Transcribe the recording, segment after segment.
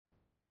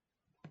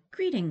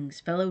Greetings,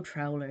 fellow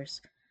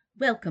travellers.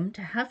 Welcome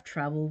to Have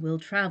Travel Will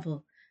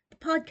Travel, the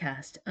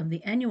podcast of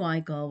the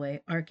NUI Galway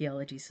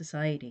Archaeology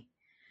Society.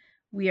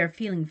 We are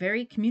feeling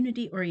very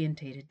community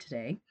orientated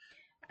today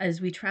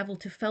as we travel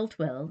to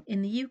Feltwell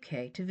in the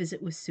UK to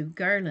visit with Sue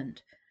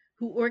Garland,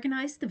 who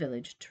organised the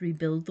village to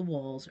rebuild the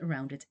walls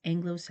around its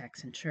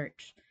Anglo-Saxon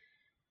church.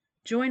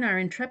 Join our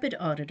intrepid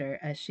auditor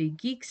as she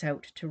geeks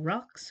out to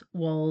rocks,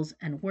 walls,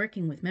 and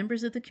working with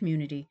members of the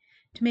community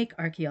to make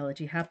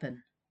archaeology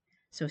happen.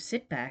 So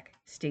sit back,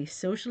 stay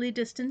socially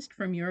distanced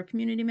from your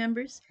community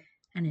members,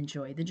 and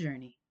enjoy the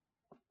journey.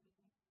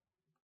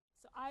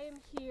 So I am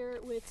here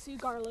with Sue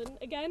Garland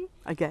again.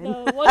 Yes,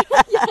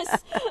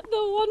 the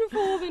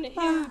wonderful woman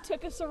who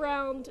took us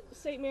around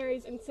St.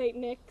 Mary's and St.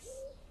 Nick's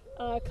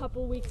a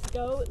couple weeks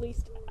ago, at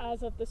least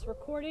as of this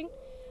recording.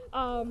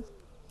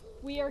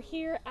 We are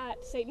here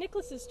at St.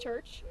 Nicholas's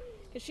Church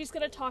because she's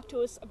going to talk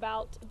to us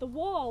about the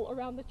wall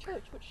around the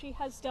church, which she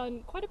has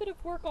done quite a bit of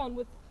work on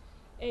with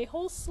a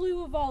whole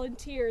slew of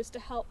volunteers to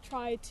help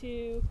try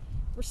to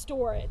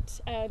restore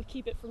it and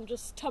keep it from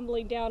just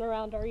tumbling down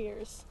around our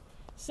ears.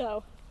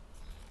 So,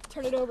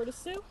 turn it over to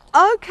Sue.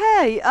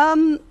 Okay,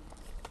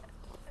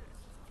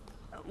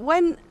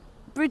 when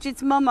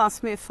Bridget's mum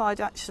asked me if I'd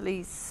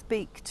actually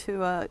speak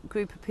to a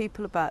group of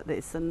people about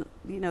this, and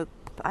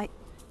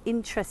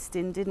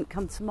interesting didn't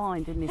come to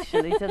mind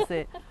initially, does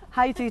it?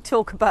 How do you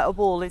talk about a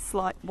wall? It's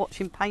like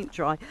watching paint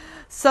dry.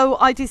 So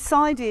I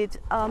decided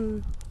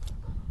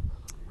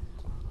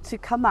to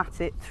come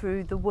at it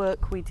through the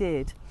work we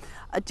did.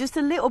 Just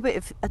a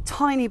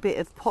tiny bit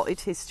of potted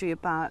history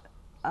about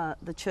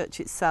the church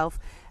itself.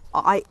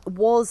 It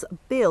was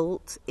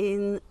built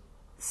in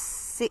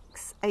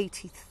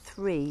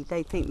 683,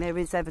 they think there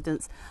is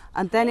evidence,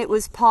 and then it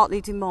was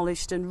partly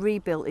demolished and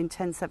rebuilt in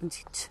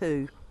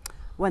 1072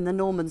 when the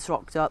Normans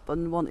rocked up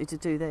and wanted to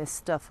do their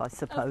stuff, I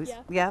suppose.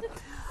 Yeah.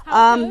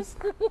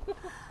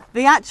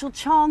 The actual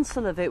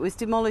chancel of it was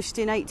demolished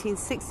in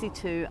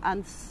 1862,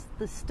 and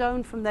the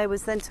stone from there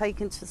was then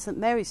taken to St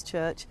Mary's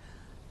Church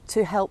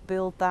to help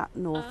build that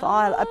north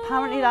aisle.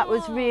 Apparently that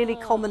was really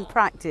common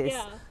practice.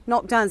 Yeah.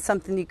 Knock down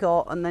something you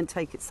got and then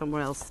take it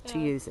somewhere else to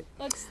use it.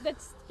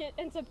 It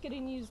ends up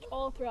getting used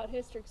all throughout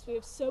history because we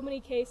have so many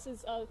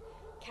cases of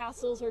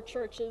castles or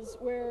churches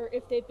where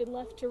if they've been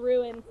left to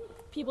ruin,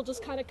 people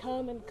just kind of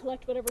come and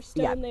collect whatever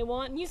stone they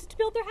want and use it to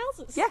build their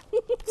houses. Yeah,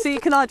 so you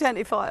can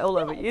identify all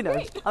of it, you know.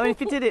 Great. I mean, if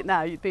you did it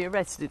now, you'd be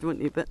arrested,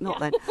 wouldn't you? But not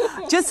then.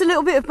 Just a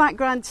little bit of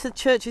background to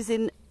churches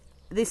in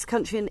this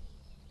country,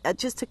 and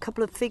just a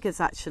couple of figures,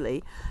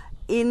 actually.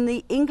 In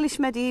the English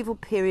medieval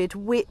period,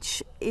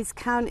 which is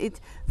counted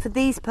for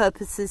these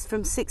purposes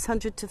from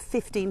 600 to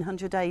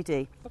 1500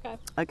 AD.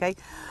 Okay.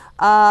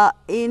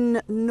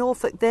 In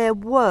Norfolk, there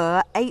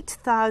were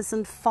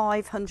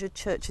 8,500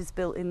 churches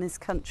built in this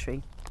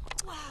country.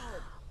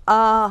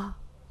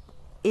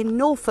 In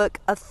Norfolk,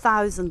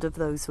 1,000 of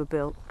those were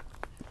built.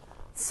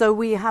 So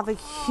we have a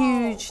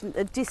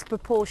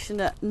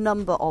disproportionate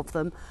number of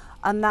them,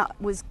 and that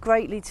was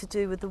greatly to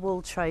do with the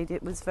wool trade.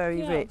 It was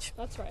very rich.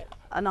 That's right.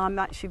 And I'm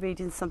actually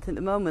reading something at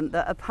the moment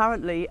that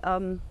apparently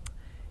in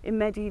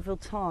medieval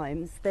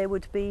times there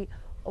would be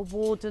a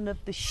warden of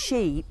the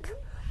sheep.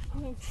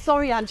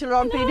 Sorry, Angela,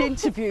 I'm being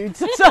interviewed.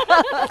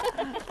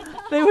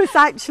 There was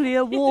actually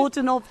a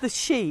warden of the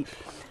sheep.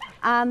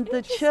 And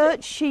the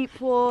church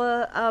sheep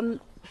were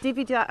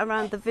divvied out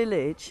around the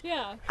village,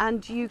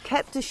 and you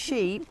kept a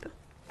sheep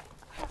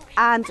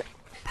and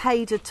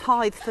paid a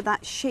tithe for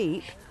that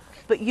sheep,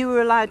 but you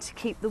were allowed to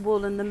keep the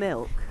wool and the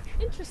milk.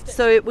 Interesting.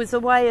 So it was a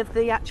way of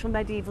the actual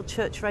medieval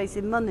church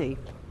raising money.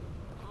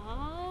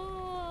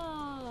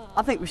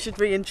 I think we should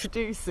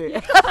reintroduce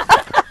it.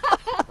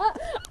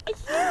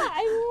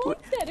 I love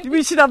that.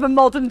 We should have a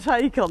modern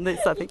take on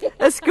this, I think.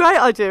 That's a great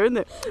idea, isn't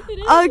it? It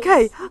is.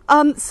 Okay,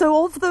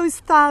 so of those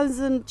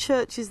 1,000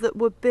 churches that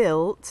were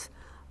built,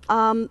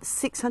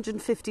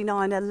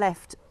 659 are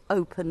left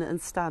open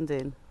and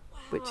standing,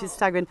 which is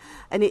staggering.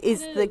 And it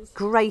is the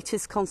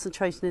greatest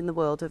concentration in the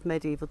world of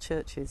medieval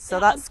churches. So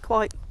that's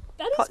quite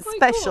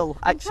special,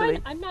 cool.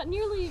 actually. I'm not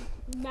nearly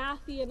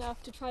mathy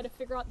enough to try to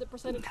figure out the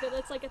percentage, but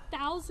it's like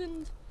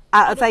 1,000...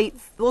 Out of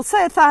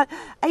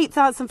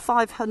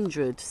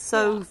 8,500.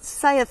 So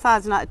say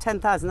 1,000 out of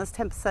 10,000. That's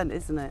 10%,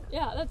 isn't it?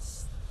 Yeah,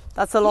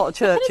 that's a lot of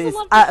churches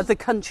out of the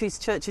country's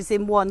churches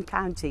in one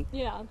county.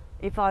 Yeah.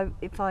 If I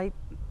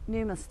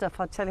knew my stuff,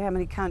 I'd tell you how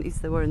many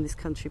counties there were in this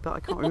country, but I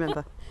can't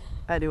remember.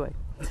 Anyway,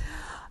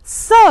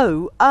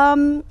 so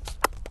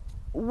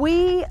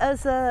we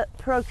as a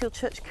parochial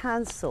church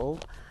council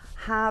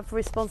have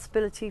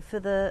responsibility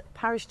for the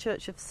parish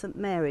church of St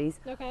Mary's,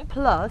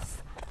 plus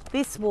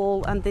this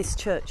wall and this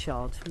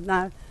churchyard.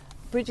 Now,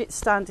 Bridget's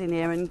standing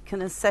here and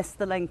can assess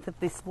the length of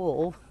this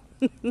wall.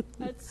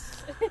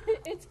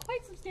 It's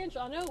quite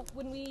substantial. I know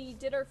when we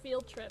did our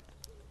field trip,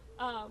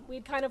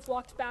 we'd kind of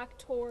walked back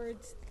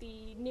towards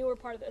the newer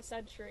part of the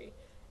century,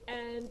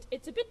 and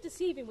it's a bit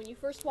deceiving when you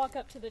first walk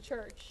up to the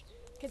church,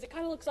 because it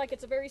kind of looks like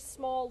it's a very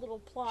small little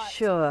plot.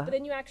 Sure. But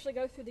then you actually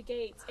go through the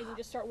gates and you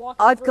just start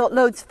walking I've through. got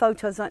loads of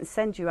photos I can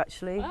send you,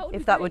 actually,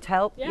 if that would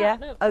help. Yeah?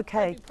 No,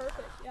 Okay. that'd be perfect.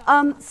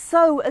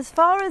 So as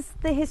far as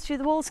the history of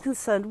the wall is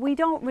concerned, we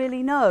don't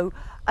really know.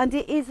 And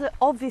it is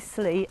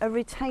obviously a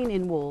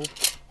retaining wall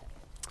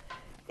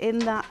in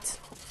that,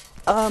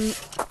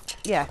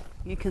 yeah,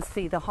 you can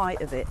see the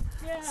height of it.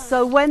 Yeah.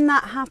 So when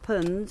that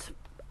happened,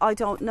 I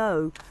don't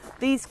know.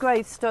 These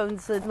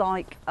gravestones are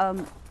like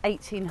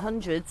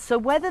 1800s. So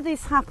whether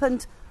this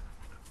happened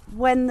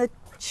when the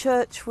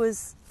church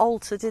was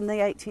altered in the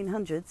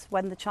 1800s,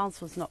 when the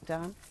chancel was knocked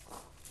down,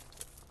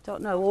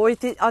 don't know. Or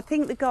if it, I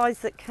think the guys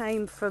that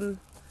came from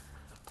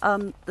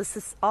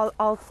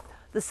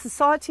the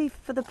Society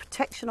for the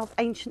Protection of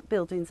Ancient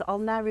Buildings, I'll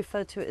now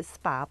refer to it as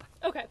SPAB.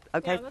 Okay.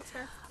 Okay. Yeah, that's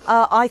fair.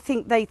 I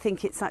think they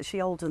think it's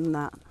actually older than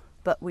that,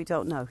 but we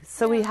don't know.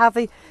 So we have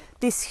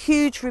this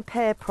huge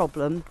repair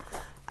problem,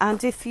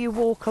 and if you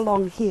walk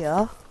along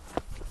here,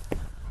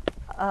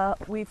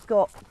 we've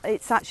got,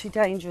 it's actually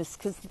dangerous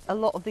because a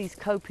lot of these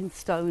coping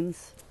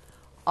stones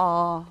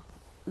are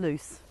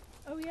loose.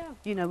 Oh yeah.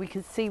 You know, we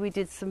can see we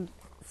did some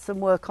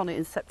work on it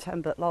in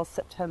September, last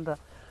September,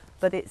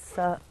 but it's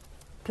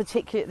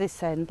particularly at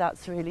this end,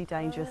 that's really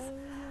dangerous.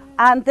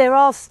 And there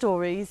are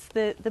stories,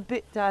 the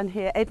bit down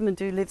here, Edmund,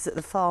 who lives at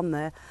the farm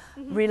there,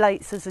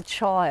 relates as a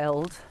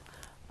child.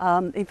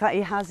 In fact,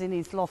 he has in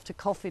his loft a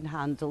coffin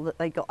handle that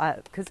they got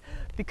out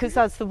because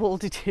as the wall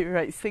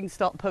deteriorates, things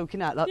start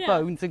poking out like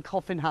bones and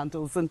coffin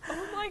handles. And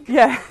Oh my god.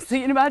 yeah, so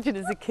you can imagine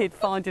as a kid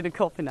finding a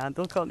coffin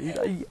handle, can't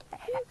you?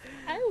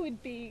 I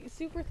would be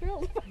super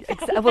thrilled.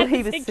 Well, he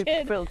as was a super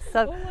kid. thrilled.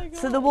 Oh my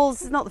So the God.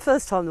 wall's, it's not the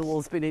first time the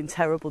wall's been in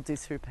terrible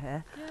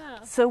disrepair.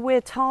 Yeah. So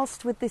we're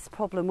tasked with this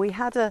problem. We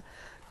had a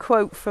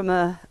quote from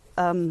a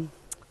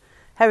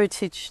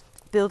heritage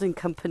building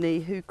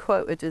company who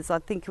quoted us, I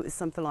think it was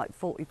something like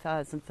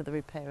 40,000 for the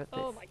repair of this.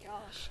 Oh my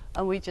gosh.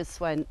 And we just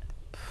went,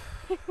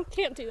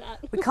 Can't do that.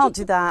 we can't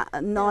do that,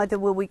 and neither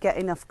will we get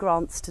enough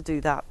grants to do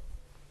that.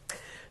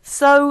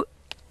 So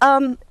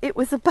it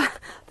was about,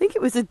 I think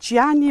it was a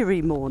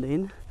January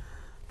morning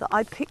that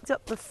I picked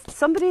up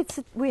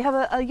we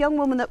have a young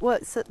woman that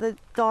works at the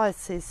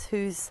diocese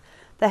who's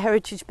the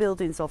heritage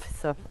buildings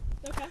officer,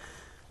 Okay.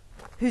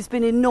 who's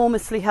been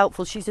enormously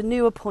helpful. She's a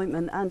new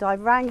appointment, and I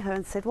rang her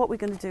and said, what are we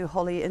going to do,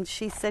 Holly? And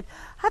she said,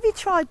 have you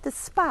tried the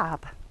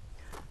SPAB?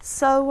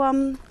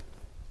 So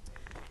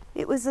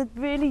it was a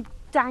really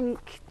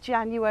dank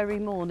January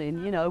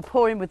morning, you know,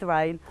 pouring with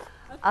rain,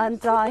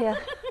 and I,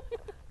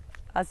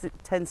 as it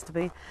tends to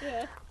be,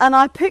 Yeah. and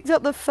I picked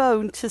up the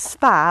phone to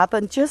SPAB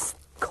and just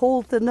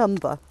called the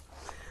number,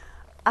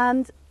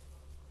 and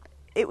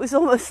it was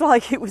almost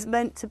like it was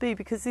meant to be,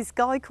 because this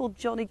guy called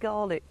Johnny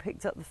Garlick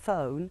picked up the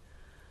phone,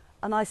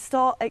 and I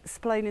start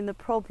explaining the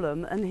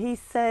problem, and he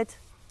said,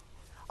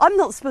 I'm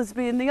not supposed to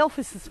be in the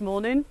office this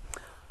morning,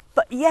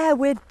 but yeah,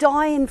 we're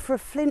dying for a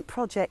flint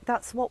project.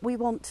 That's what we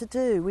want to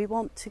do. We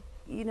want to,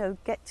 you know,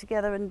 get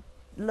together and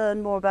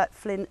learn more about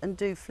flint and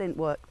do flint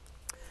work.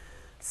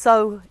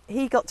 So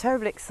he got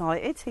terribly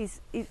excited.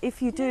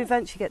 If you do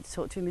eventually get to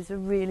talk to him, he's a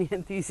really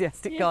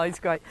enthusiastic guy. He's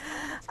great.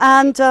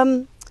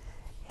 And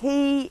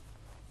he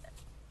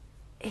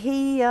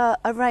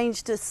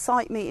arranged a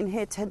site meeting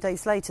here 10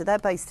 days later. They're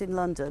based in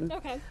London.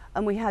 Okay.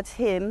 And we had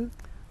him.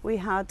 We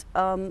had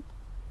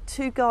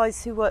two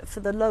guys who work for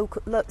the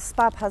local.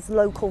 SPAB has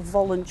local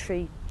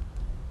voluntary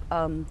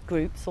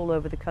groups all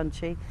over the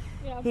country.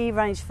 Yeah. He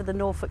arranged for the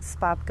Norfolk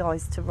SPAB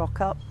guys to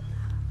rock up.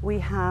 We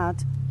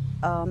had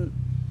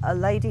a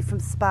lady from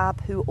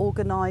SPAB who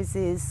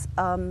organises,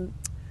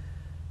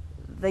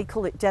 they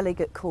call it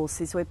delegate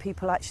courses, where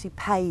people actually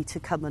pay to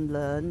come and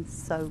learn.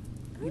 So,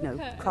 you know,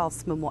 Okay.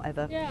 craftsmen,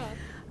 whatever. Yeah.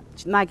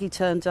 Maggie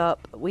turned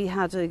up.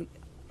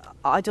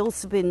 I'd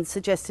also been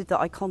suggested that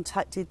I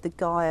contacted the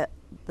guy at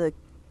the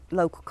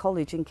local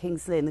college in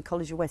Kings Lynn, the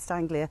College of West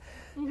Anglia,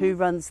 who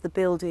runs the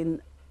building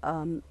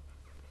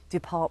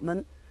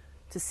department,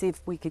 to see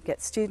if we could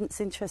get students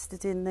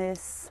interested in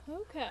this.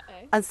 Okay.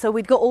 And so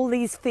we'd got all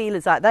these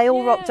feelers out. They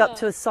all rocked up Yeah.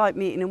 to a site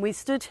meeting, and we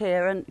stood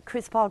here, and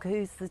Chris Parker,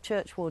 who's the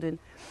church warden,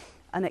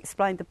 and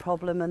explained the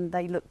problem, and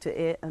they looked at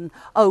it, and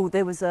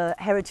there was a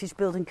heritage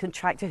building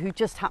contractor who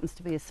just happens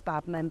to be a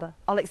SPAB member.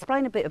 I'll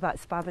explain a bit about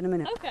SPAB in a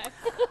minute. Okay.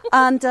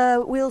 And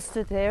we all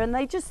stood there, and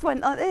they just went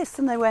like this,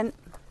 and they went,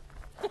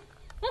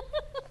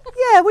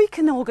 yeah, we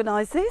can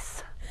organise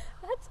this.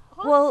 That's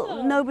awesome.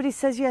 Well, nobody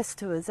says yes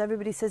to us.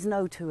 Everybody says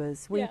no to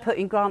us. We Yeah. put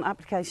in grant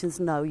applications,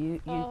 no.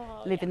 You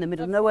Oh, live yeah, in the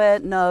middle of of nowhere,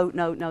 no.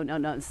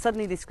 And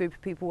suddenly this group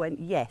of people went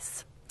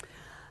yes.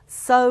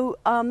 So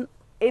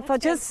if That's I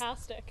just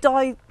fantastic.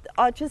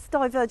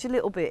 diverge a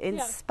little bit. In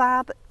Yeah.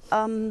 SPAB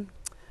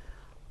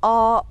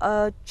are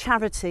a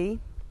charity.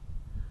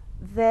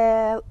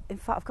 In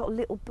fact, I've got a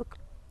little book,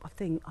 I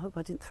hope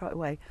I didn't throw it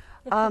away.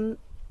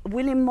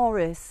 William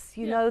Morris,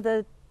 you Yeah. know,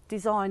 the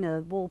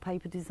designer,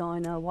 wallpaper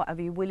designer,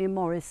 whatever, William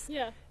Morris,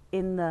 Yeah.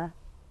 in the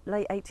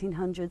late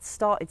 1800s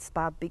started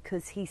SPAB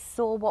because he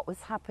saw what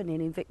was happening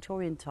in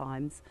Victorian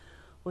times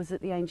was that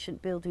the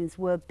ancient buildings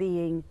were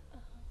being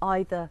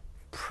either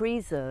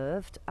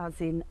preserved, as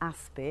in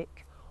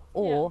aspic,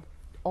 or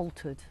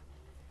altered.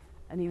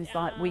 And he was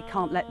like, we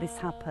can't let this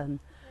happen.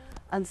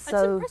 And It's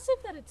so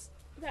impressive that it's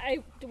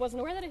I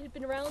wasn't aware that it had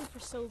been around for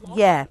so long.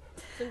 Yeah,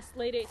 Since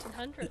late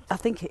 1800s. I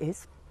think it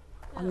is.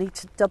 I Yeah. need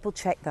to double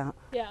check that.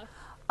 Yeah.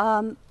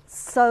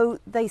 So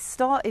they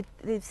started,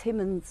 there's him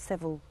and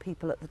several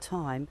people at the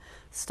time,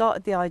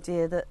 started the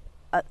idea that,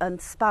 and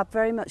SPAB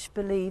very much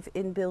believe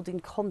in building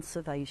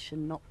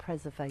conservation, not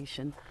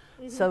preservation.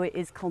 So it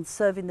is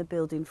conserving the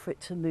building for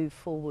it to move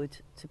forward,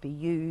 to be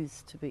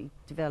used, to be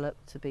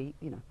developed, to be,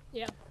 you know.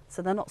 Yeah.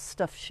 So they're not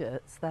stuffed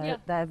shirts,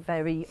 they're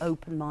very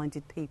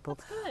open-minded people,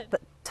 Good.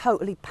 but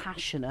totally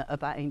passionate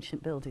about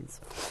ancient buildings.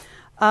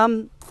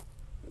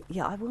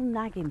 Yeah, I will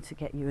nag him to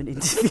get you an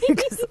interview,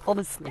 because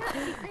honestly,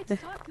 Yeah, it'd be great to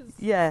talk. 'Cause,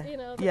 Yeah, you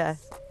know, yeah.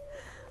 that's-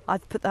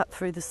 I've put that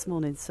through this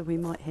morning, so we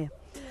might hear.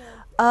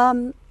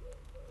 yeah.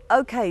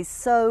 Okay,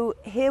 so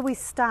here we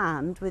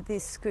stand with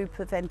this group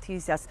of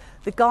enthusiasts.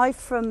 The guy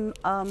from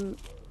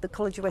the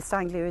College of West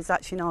Anglia is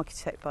actually an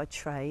architect by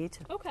trade,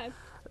 Okay.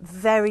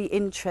 very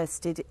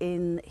interested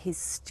in his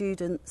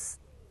students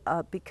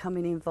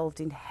becoming involved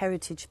in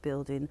heritage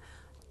building.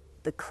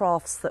 The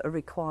crafts that are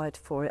required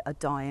for it are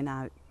dying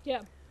out.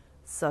 Yeah.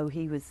 So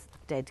he was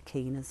dead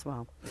keen as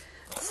well.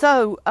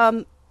 So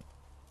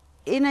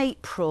in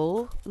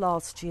April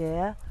last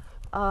year,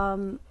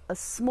 a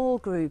small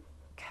group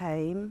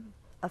came.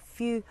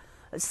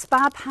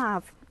 SPAB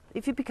have,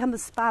 if you become a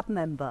SPAB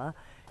member,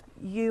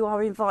 you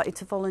are invited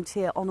to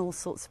volunteer on all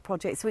sorts of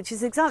projects, which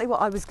is exactly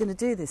what I was going to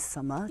do this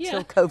summer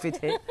till COVID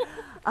hit.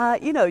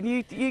 You know,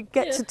 you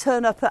get to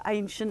turn up at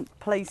ancient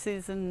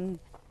places and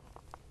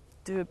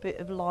do a bit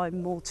of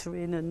lime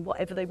mortaring and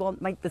whatever they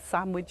want, make the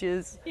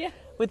sandwiches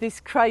with this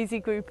crazy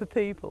group of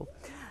people.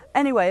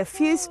 Anyway, a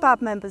few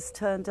SPAB members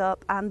turned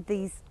up, and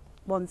these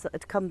ones that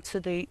had come to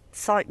the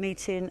site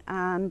meeting,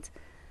 and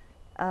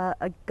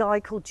a guy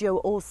called Joe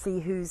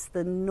Orsi, who's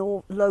the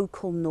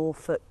local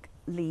Norfolk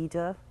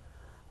leader,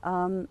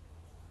 who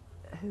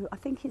I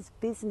think his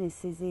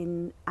business is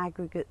in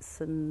aggregates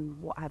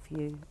and what have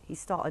you. He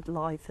started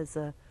life as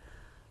a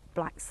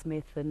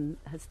blacksmith and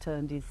has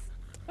turned his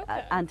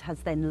and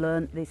has then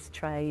learnt this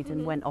trade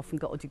and went off and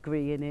got a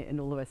degree in it and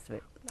all the rest of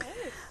it.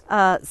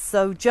 Nice.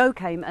 So Joe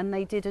came and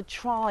they did a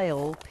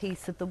trial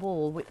piece of the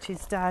wall, which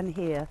is down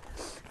here,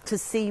 to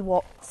see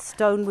what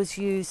stone was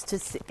used.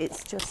 It's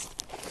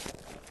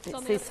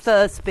this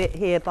first bit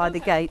here by the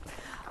gate,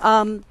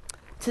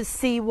 to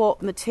see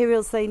what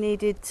materials they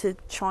needed, to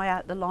try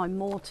out the lime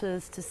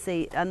mortars, to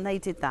see, and they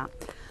did that.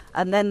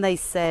 And then they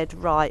said,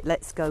 right,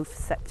 let's go for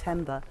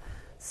September.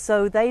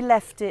 So they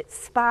left it,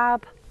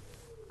 SPAB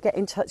get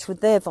in touch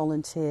with their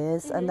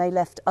volunteers, and they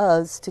left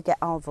us to get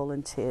our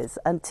volunteers.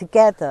 And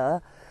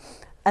together,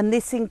 and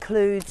this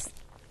includes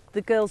the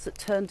girls that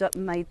turned up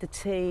and made the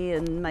tea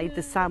and made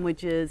the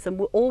sandwiches,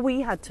 and all we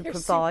had to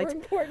provide,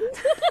 Super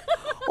important.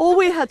 all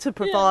we had to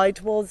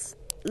provide was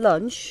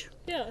lunch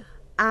Yeah.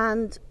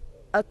 and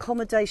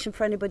accommodation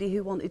for anybody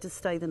who wanted to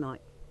stay the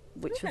night,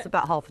 which was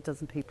about half a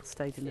dozen people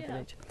stayed in the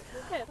village.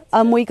 Okay, that's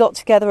And good. we got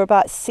together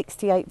about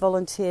 68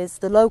 volunteers.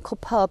 The local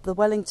pub, the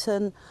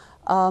Wellington,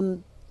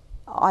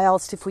 I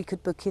asked if we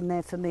could book in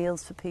there for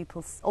meals for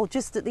people, or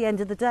just at the end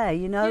of the day,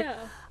 you know.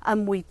 Yeah.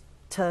 And we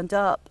turned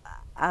up,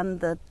 and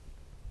the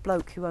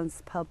bloke who owns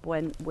the pub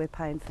went, we're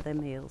paying for their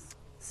meals.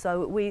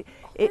 So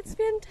That's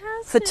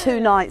fantastic. for 2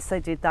 nights they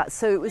did that.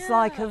 So it was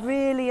like a Yeah.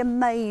 really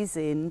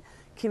amazing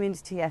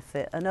community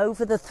effort. And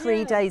over the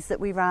 3 days that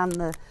we ran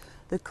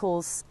the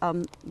course,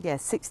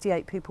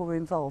 68 people were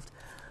involved.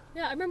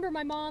 Yeah, I remember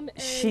my mom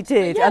and... She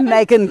did, Yeah, and I-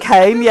 Megan I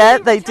came, remember yeah,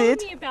 were they telling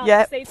did. Me about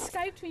Yeah. this. They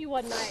Skyped me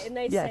one night and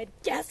they Yeah. said,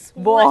 guess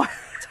Boy. what?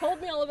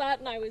 Told me all about it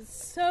and I was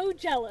so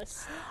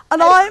jealous.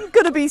 And I'm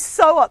going to be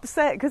so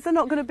upset because they're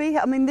not going to be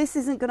here. I mean, this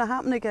isn't going to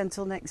happen again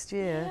until next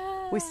year.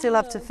 We still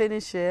have to Yeah.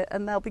 finish it,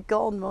 and they'll be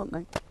gone, won't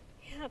they?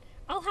 Yeah,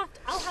 I'll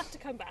have to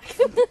come back.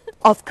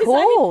 Of 'Cause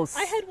course.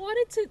 I had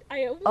wanted to...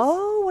 I almost...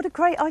 Oh, what a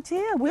great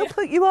idea. We'll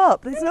put you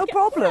up. There's no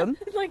problem.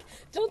 Like,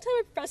 don't tell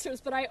my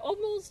professors, but I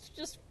almost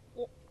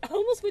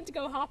went to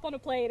go hop on a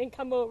plane and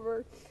come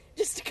over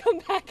just to come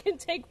back and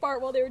take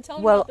part while they were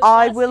telling me Well, about this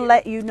I last will year.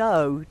 let you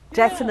know,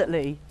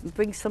 definitely.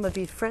 Bring some of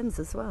your friends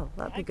as well.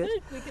 That'd be I good.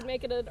 could. We could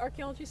make it an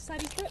archaeology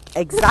study trip.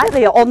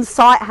 Exactly,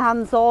 on-site,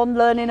 hands-on,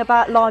 learning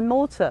about lime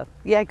mortar.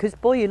 Yeah, because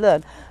boy, you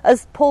learn.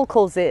 As Paul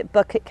calls it,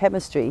 bucket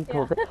chemistry, he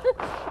calls it.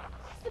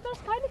 It's the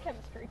best kind of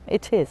chemistry.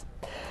 It is.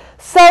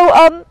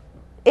 So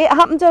it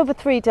happened over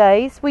 3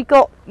 days.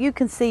 You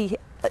can see,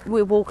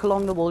 we walk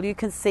along the wall, you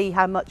can see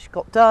how much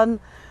got done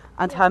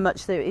and how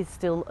much there is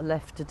still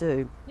left to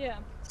do. Yeah.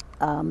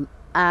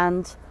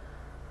 And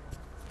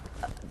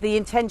the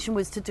intention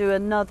was to do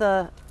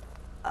another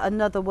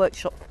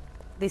workshop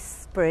this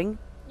spring,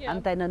 Yeah.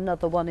 and then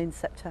another one in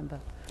September.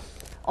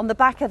 On the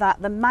back of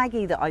that, the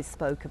Maggie that I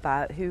spoke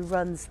about, who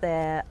runs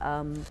their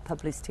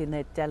publicity and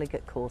their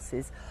delegate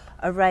courses,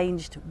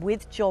 arranged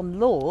with John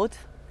Lord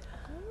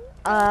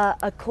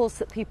a course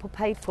that people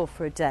paid for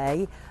a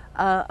day,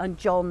 and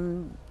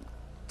John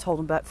told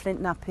them about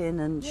flint knapping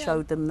and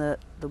showed them the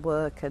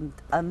work, and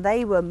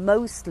they were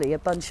mostly a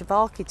bunch of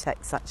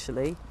architects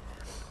actually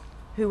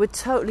who were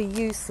totally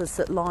useless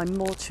at lime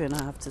mortaring,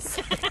 I have to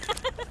say.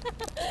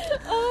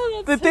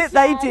 Oh, The that's bit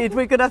so they sad. did,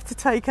 we're going to have to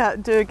take out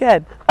and do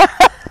again.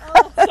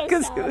 Oh, that's so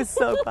Because sad. it was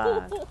so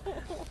bad.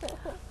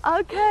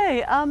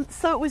 Okay,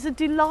 so it was a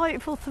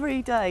delightful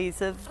 3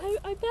 days of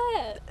I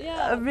bet.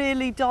 Yeah. a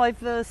really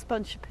diverse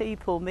bunch of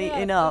people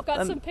meeting Yeah, up. I've got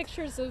and- some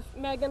pictures of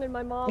Megan and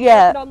my mom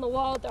Yeah. working on the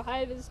wall with their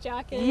high-vis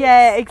jackets.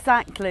 Yeah,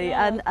 exactly.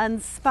 Yeah. And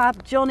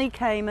Spab, Johnny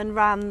came and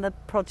ran the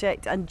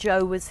project, and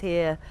Joe was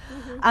here,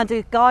 Mm-hmm. and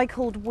a guy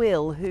called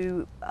Will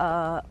who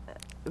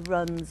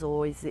runs,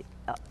 or is it?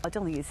 I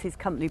don't think it's his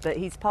company, but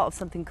he's part of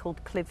something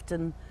called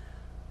Clifton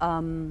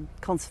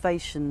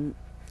Conservation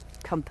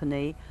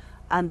Company,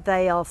 and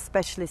they are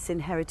specialists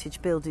in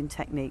heritage building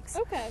techniques.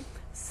 Okay.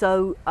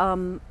 So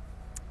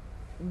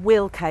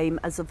Will came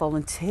as a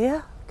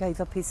volunteer, gave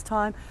up his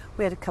time.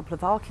 We had a couple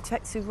of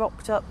architects who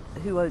rocked up,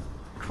 who are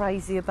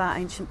crazy about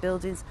ancient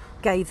buildings,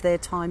 gave their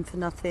time for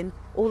nothing.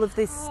 All of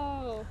this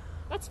Oh,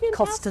 that's fantastic.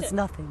 cost us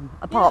nothing,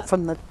 apart Yeah.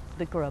 from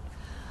the grub.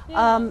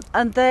 Yeah.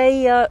 And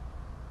they,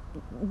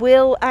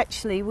 Will,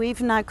 actually,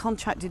 we've now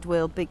contracted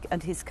Will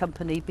and his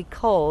company,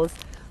 because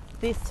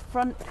this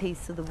front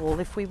piece of the wall,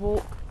 if we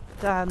walk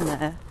down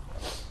there,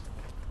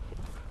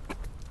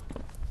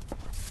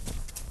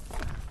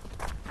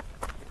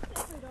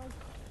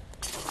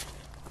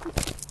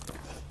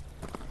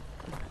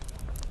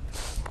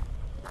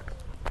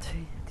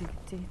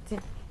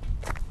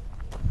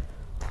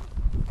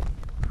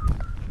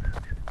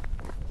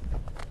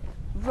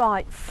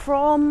 right,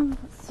 from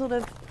sort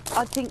of,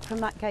 I think from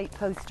that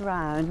gatepost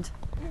round,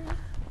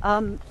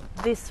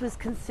 this was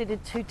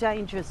considered too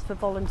dangerous for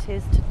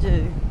volunteers to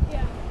do,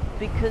 Yeah.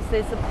 because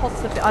there's a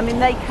possibility. I mean,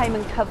 they came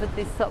and covered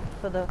this up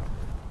for the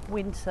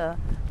winter,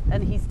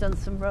 and he's done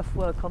some rough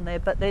work on there,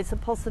 but there's a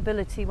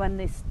possibility when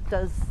this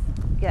does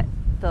get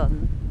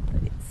done,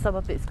 some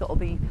of it's got to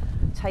be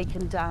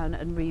taken down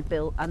and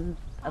rebuilt, and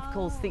of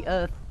course the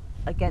earth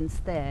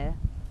against there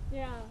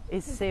Yeah.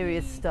 is 'Cause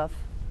serious we- stuff.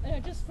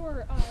 Just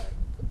for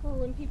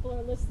when people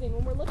are listening,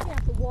 when we're looking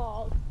at the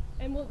wall,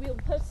 and we'll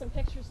post some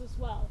pictures as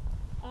well.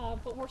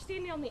 But we're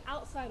standing on the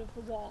outside of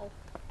the wall,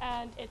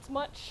 and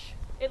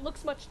it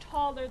looks much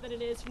taller than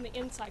it is from the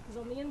inside, because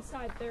on the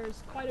inside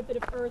there's quite a bit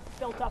of earth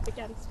built up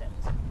against it.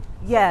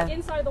 Yeah, The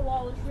inside of the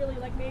wall is really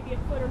like maybe a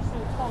foot or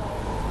so tall.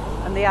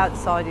 and the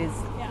outside is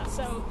Yeah,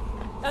 so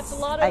that's a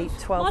lot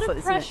 12 of foot,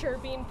 isn't it? pressure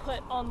being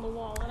put on the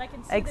wall, and I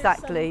can see there's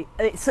exactly.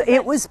 some-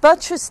 It was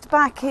buttressed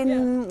back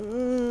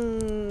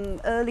in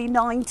early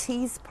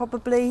 90s,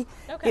 probably.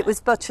 Okay. It was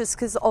buttressed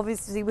because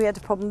obviously we had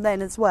a problem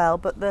then as well,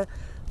 but the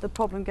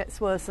problem gets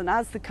worse, and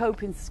as the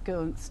coping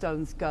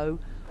stones go,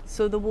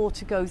 so the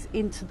water goes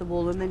into the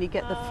wall, and then you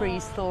get the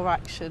freeze thaw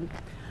action.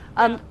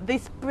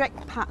 This brick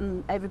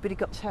pattern, everybody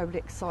got terribly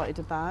excited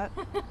about.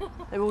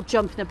 They were all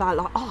jumping about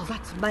like, "Oh,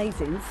 that's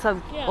amazing!" So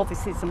Yeah.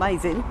 obviously it's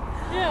amazing.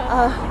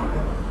 Yeah.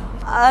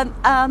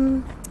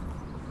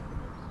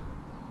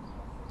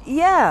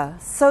 Yeah,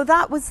 so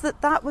that was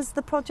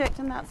the project,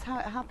 and that's how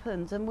it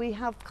happened. And we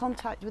have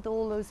contact with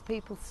all those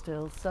people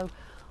still. So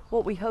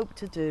what we hope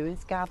to do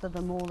is gather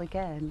them all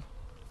again.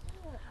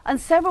 And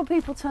several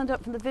people turned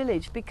up from the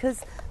village,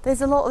 because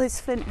there's a lot of this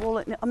flint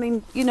wall. I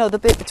mean, you know, the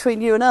bit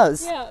between you and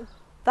us. Yeah.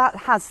 That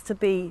has to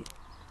be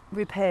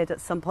repaired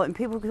at some point. And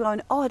people were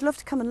going, "Oh, I'd love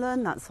to come and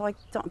learn that, so I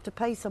don't have to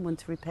pay someone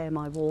to repair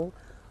my wall.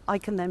 I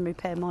can then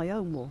repair my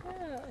own wall."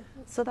 Yeah.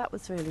 So that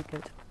was really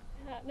good.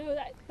 No,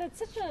 that's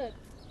such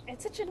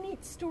a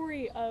neat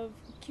story of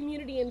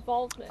community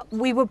involvement.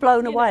 We were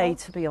blown You away, know.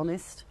 to be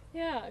honest.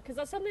 Yeah, because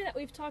that's something that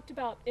we've talked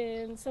about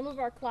in some of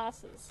our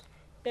classes.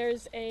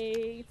 There's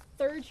a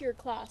third-year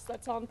class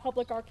that's on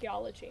public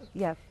archaeology,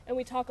 Yeah. and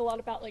we talk a lot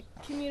about like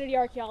community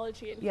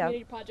archaeology and Yeah.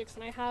 community projects.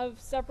 And I have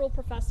several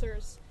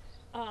professors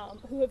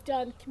who have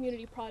done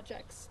community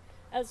projects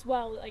as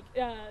well. Like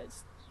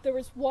there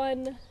was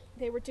one,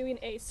 they were doing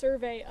a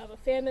survey of a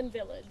famine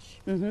village.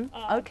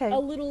 Okay. A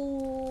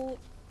little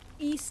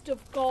east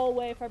of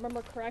Galway, if I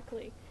remember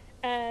correctly.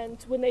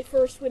 And when they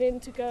first went in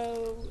to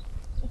go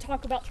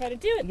talk about trying to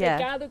do it, Yeah.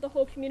 they gathered the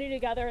whole community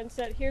together and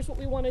said, "Here's what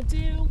we want to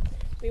do.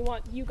 We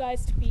want you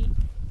guys to be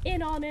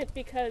in on it,"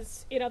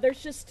 because, you know,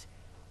 there's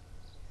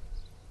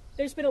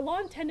been a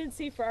long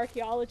tendency for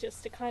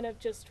archaeologists to kind of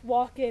just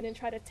walk in and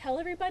try to tell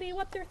everybody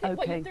what they're Okay.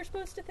 what they're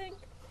supposed to think.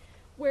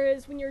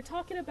 Whereas when you're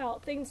talking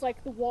about things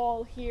like the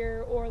wall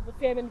here or the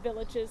famine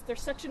villages, they're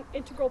such an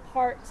integral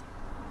part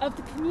of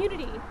the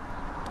community,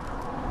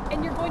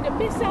 and you're going to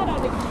miss out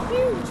on a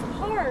huge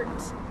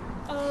part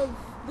of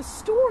the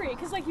story.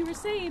 Because, like you were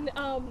saying,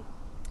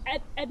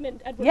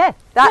 Edmund. Yeah,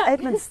 that Yeah.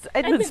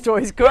 Edmund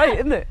story is great, Yeah.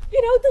 isn't it?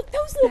 You know,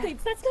 those little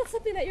things. That's not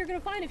something that you're going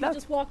to find if No. you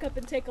just walk up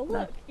and take a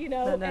look. You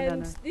know, No.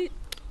 and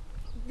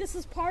this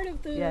is part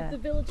of the Yeah. the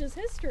village's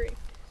history,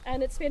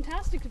 and it's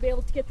fantastic to be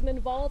able to get them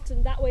involved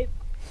in that way,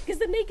 because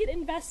then they get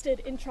invested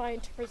in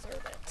trying to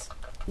preserve it.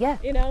 Yeah.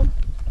 You know.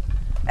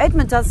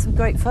 Edmund does some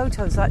great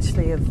photos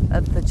actually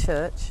of the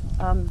church,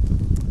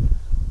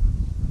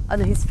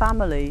 and his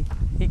family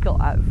he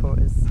got out for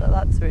us, so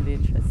that's really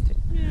interesting.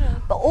 Yeah.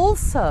 But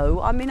also,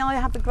 I mean, I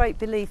have a great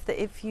belief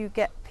that if you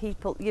get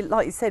people,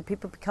 like you said,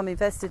 people become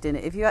invested in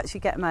it. If you actually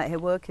get them out here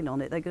working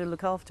on it, they're going to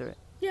look after it.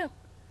 Yeah.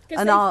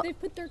 And Because they've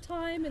put their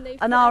time and they've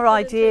And put our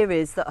effort idea into-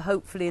 is that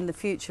hopefully in the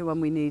future, when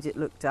we need it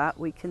looked at,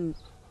 we can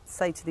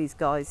say to these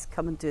guys,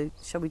 come and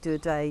shall we do a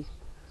day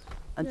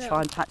and Yeah.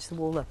 try and patch the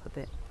wall up a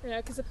bit. Yeah,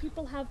 because the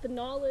people have the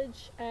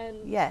knowledge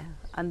and Yeah,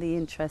 and the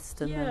interest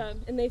and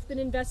and they've been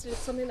invested in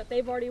something that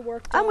they've already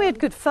worked on. and we had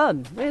good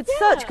fun. We had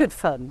such good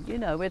fun. You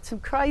know, we had some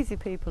crazy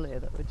people here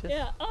that were just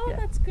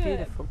That's good.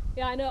 beautiful.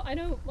 Yeah, I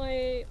know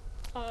my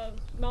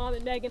mom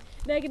and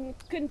Megan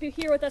couldn't be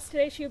here with us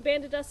today. She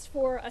abandoned us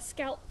for a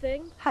scout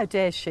thing. How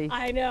dare she?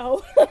 I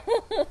know.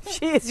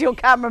 She is your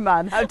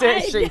cameraman. How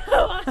dare she?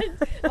 I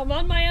know. I'm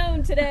on my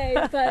own today,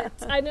 but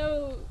I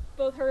know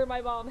both her and my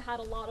mom had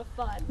a lot of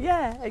fun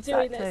Yeah,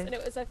 exactly. doing this, and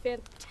it was a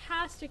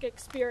fantastic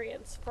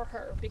experience for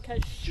her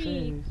because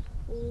she True.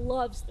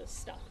 loves this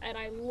stuff, and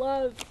I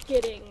love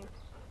getting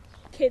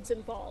kids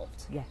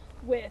involved Yeah,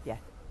 with yeah.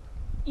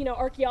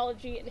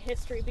 Archaeology and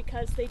history,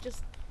 because they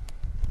just,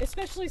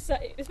 especially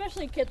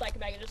a kid like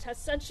Megan, just has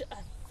such a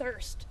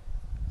thirst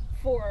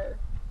for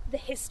the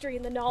history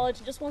and the knowledge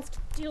and just wants to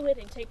do it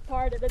and take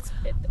part, and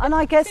And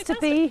I guess fantastic.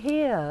 to be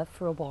here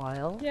for a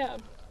while yeah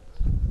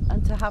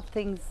and to have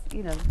things,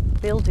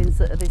 buildings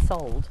that are this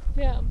old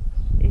yeah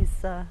is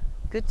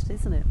good,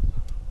 isn't it?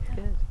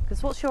 Good.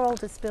 Because what's your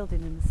oldest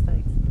building in the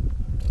States?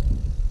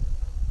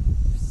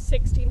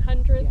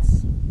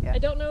 1600s. Yeah. I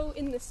don't know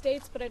in the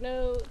States, but I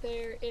know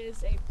there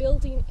is a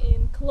building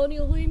in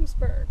Colonial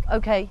Williamsburg.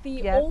 Okay.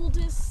 The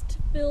oldest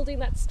building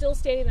that's still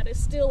standing, that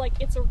is still like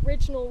its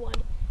original one,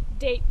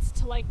 dates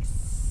to like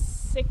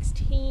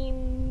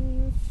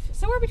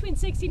somewhere between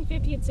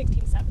 1650 and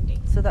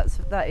 1670. So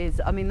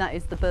that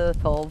is the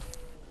birth of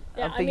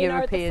the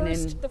European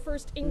the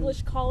first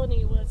English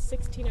colony was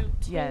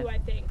 1602, Yeah. I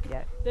think.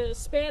 Yeah. The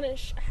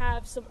Spanish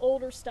have some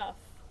older stuff.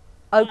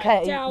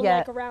 Okay. Down yeah.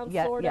 like around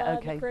yeah, Florida, yeah,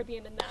 okay. the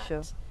Caribbean, and that.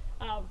 Sure.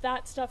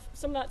 That stuff,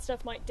 some of that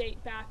stuff might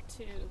date back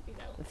to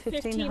The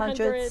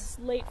 1500s,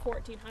 late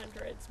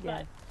 1400s.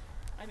 Yeah. But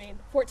I mean,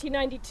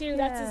 1492.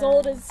 That's as Yeah.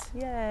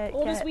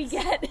 old as it we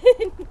gets. get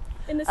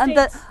in the And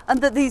States.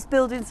 that these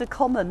buildings are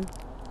common,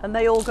 and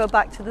they all go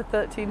back to the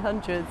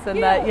 1300s and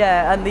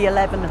Yeah. and the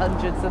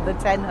 1100s and the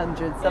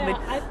 1000s. I mean,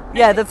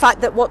 I the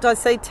fact that, what did I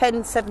say,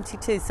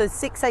 1072, so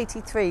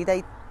 683,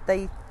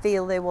 they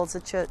feel there was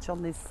a church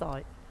on this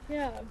site.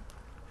 Yeah.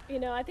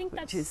 I think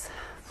Which is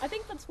I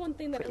think that's one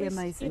thing that at pretty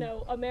least,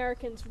 amazing.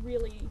 Americans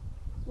really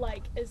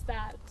like, is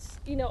that,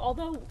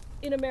 although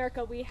in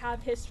America we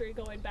have history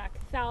going back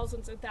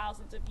thousands and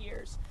thousands of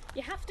years,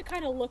 you have to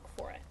kind of look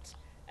for it.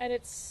 And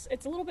it's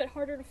a little bit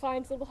harder to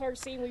find, it's a little harder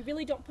to see, and we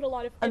really don't put a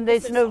lot of And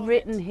there's emphasis no on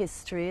written it.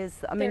 history, our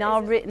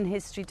isn't. written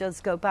history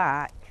does go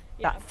back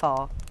Yeah. that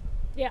far.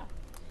 Yeah.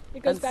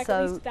 It goes And back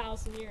so- at least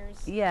 1,000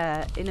 years.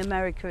 Yeah, in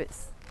America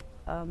it's...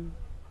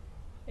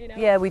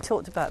 Yeah. we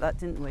talked about that,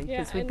 didn't we? Yeah,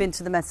 Because we've and- been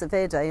to the Mesa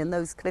Verde, and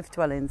those cliff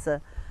dwellings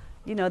are,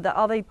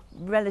 are they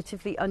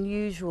relatively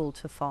unusual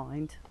to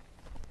find?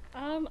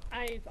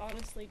 I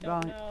honestly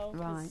don't Right, know, 'cause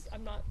right.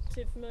 I'm not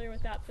too familiar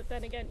with that. But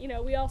then again,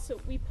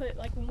 we put,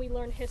 like, when we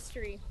learn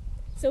history.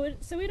 So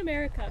in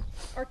America,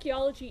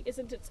 archaeology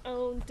isn't its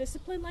own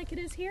discipline like it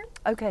is here.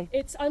 Okay.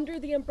 It's under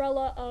the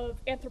umbrella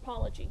of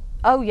anthropology.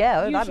 Oh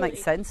yeah, that Usually.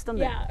 makes sense, doesn't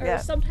Yeah, it? or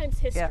sometimes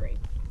history.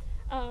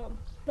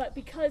 But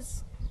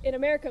because in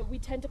America we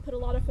tend to put a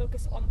lot of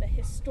focus on the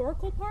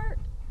historical part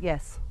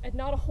Yes, and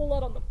not a whole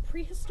lot on the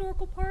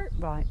prehistorical part.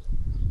 right.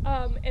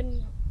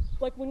 And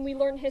like when we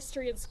learn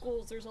history in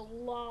schools, there's a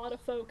lot of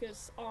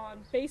focus on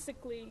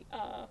basically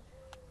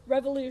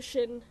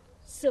Revolution,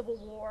 Civil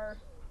War,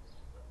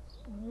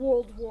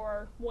 World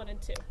War I and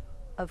II.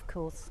 Of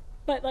course.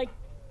 But like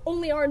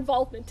only our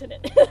involvement in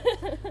it.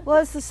 Well,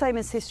 it's the same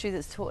as history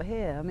that's taught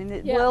here. I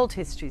mean, Yeah. world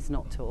history's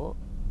not taught,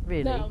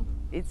 really. No.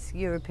 It's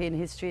European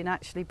history and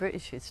actually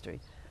British history.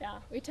 Yeah,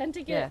 we tend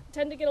to get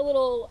a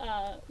little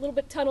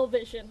bit tunnel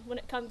vision when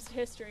it comes to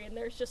history, and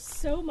there's just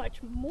so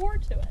much more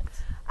to it.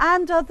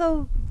 And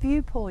other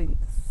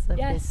viewpoints of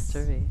Yes.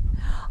 history.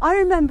 I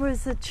remember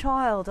as a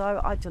child,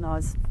 I don't know, I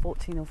was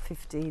 14 or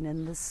 15,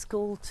 and the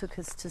school took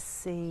us to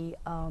see,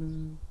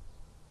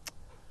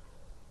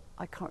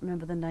 I can't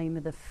remember the name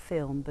of the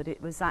film, but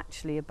it was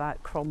actually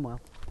about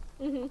Cromwell.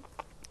 Mm-hmm.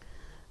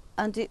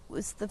 And it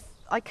was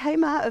I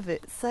came out of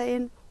it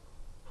saying,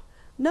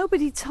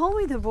 nobody told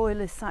me the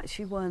royalists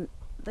actually weren't,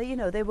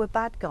 they were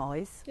bad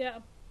guys. Yeah.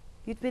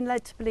 You'd been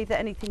led to believe that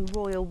anything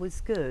royal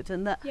was good,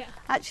 and that Yeah.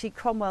 actually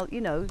Cromwell,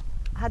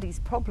 had his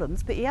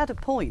problems, but he had a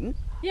point.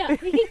 Yeah.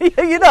 Actually.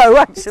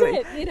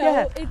 did,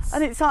 yeah. it's-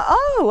 And it's like,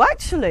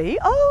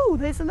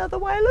 there's another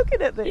way of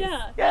looking at this.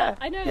 Yeah.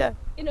 I know.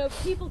 Yeah.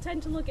 People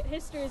tend to look at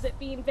history as it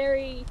being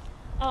very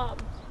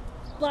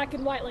black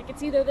and white, like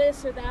it's either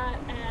this or that,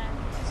 and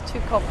It's too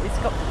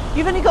complicated.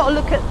 You've only got to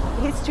look at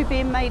history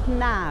being made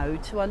now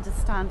to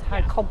understand how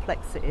Yeah.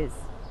 complex it is,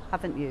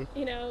 haven't you?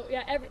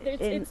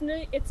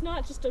 it's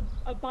not just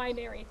a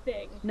binary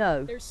thing.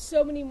 No. There's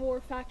so many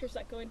more factors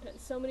that go into it,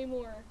 so many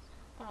more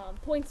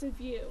points of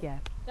view Yeah.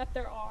 that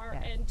there are,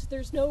 Yeah. and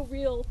there's no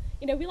real,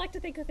 we like to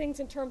think of things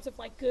in terms of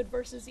like good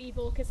versus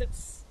evil, because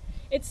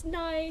it's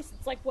nice,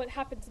 it's like what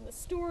happens in the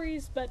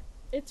stories, but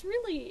it's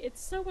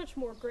so much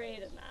more gray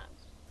than that.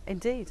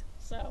 Indeed.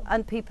 So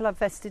And people have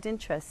vested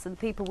interests, and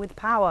people with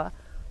power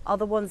are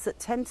the ones that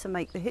tend to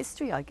make the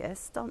history, I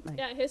guess, don't they?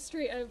 yeah,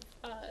 history of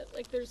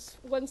like there's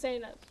one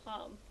saying that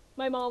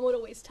my mom would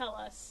always tell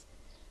us,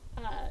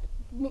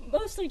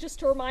 mostly just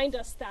to remind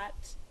us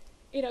that,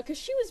 because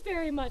she was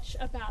very much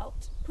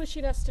about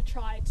pushing us to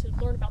try to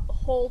learn about the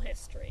whole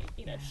history.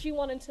 She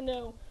wanted to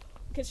know,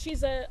 because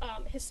she's a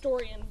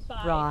historian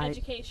by Right.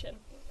 education,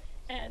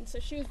 and so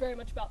she was very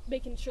much about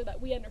making sure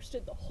that we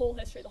understood the whole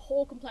history, the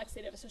whole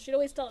complexity of it. So she'd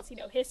always tell us,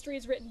 history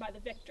is written by the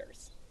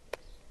victors.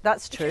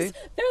 That's true. Because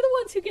they're the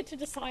ones who get to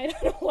decide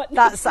on what.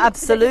 That's makes it into the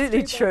absolutely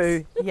history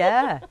true. books.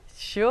 Yeah,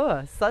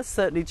 sure. That's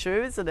certainly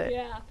true, isn't it?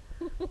 Yeah.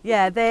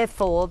 Yeah,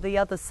 therefore, the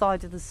other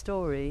side of the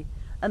story,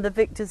 and the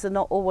victors are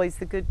not always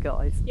the good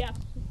guys. Yeah.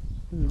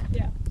 Mm.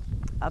 Yeah.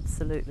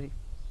 Absolutely.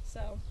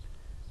 So.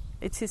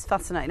 It is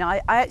fascinating.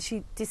 I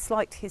actually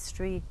disliked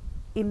history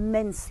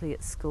immensely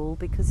at school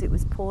because it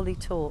was poorly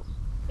taught.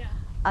 Yeah.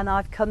 And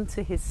I've come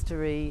to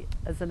history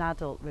as an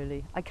adult,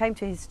 really. I came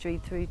to history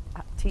through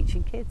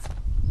teaching kids,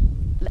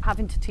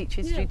 having to teach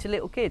history Yeah. to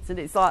little kids, and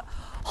it's like,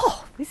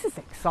 oh, this is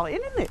exciting,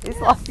 isn't it? It's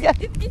like, yeah.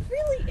 It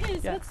really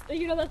is. Yeah.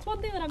 That's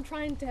one thing that I'm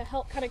trying to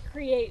help kind of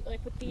create,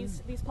 like with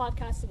these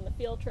podcasts and the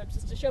field trips,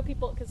 is to show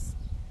people, because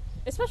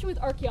especially with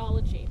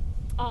archaeology,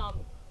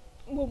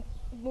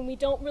 when we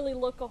don't really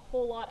look a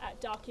whole lot at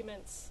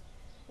documents,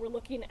 we're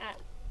looking at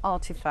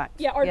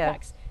Artifacts.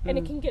 artifacts, and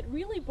it Mm. can get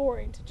really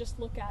boring to just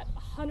look at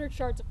 100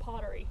 shards of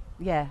pottery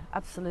Yeah,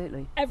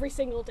 absolutely. every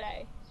single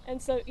day.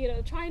 And so,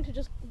 trying to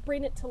just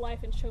bring it to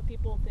life and show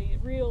people the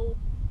real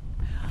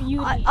beauty.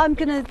 What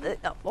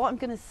I'm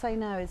gonna say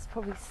now is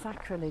probably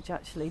sacrilege,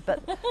 actually.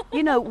 But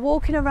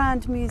walking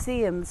around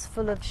museums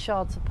full of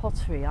shards of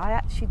pottery, I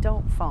actually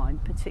don't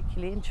find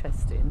particularly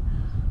interesting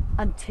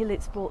until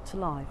it's brought to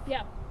life.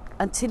 Yeah.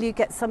 Until you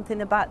get something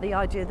about the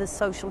idea of the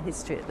social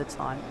history at the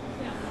time.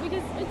 Yeah,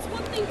 because it's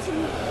one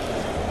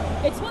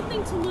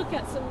thing to look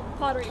at some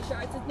pottery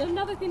shards. It's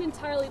another thing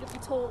entirely to be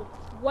told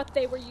what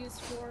they were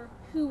used for,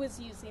 who was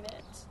using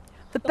it,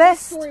 The whole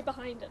best story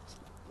behind it.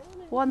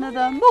 one of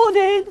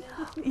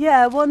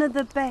the one of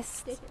the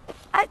best.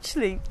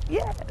 Actually,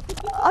 yeah.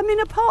 I mean,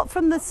 apart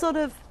from the sort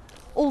of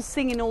all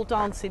singing, all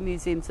dancing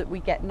museums that we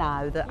get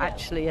now, that Yeah.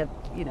 actually have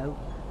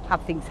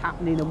have things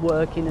happening and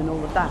working and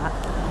all of that.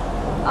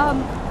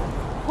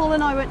 Paul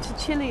and I went to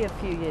Chile a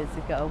few years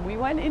ago, and we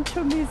went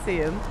into a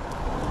museum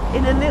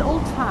in a little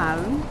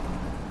town.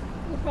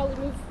 We'll probably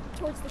move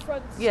towards the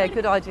front. Yeah,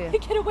 good idea.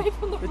 Get away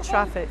from the With road.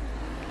 traffic.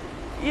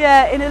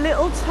 Yeah, in a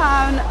little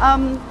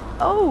town,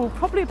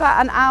 probably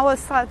about an hour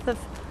south of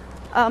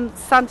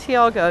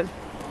Santiago.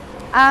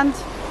 And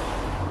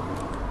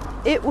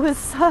it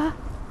was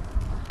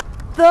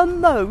the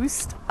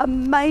most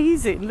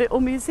amazing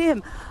little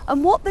museum.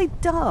 And what they'd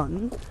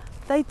done,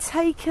 they'd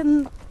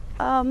taken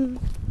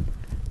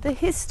the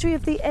history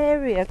of the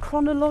area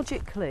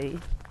chronologically,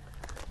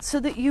 so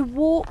that you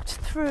walked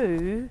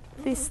through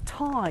this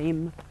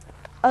time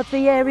of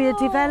the area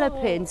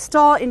developing,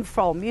 starting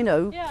from,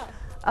 Yeah.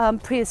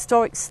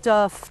 prehistoric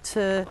stuff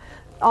to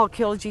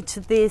archaeology to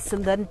this,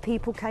 and then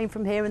people came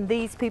from here, and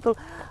these people,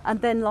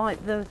 and then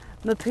like the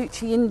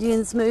Mapuche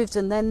Indians moved,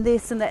 and then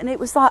this and that, and it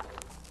was like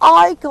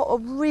I got a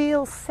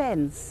real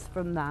sense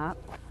from that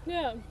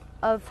Yeah.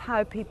 of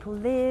how people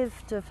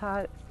lived,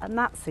 and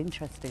that's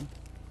interesting.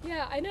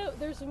 Yeah, I know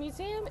there's a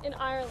museum in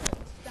Ireland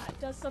that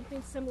does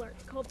something similar.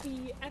 It's called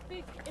the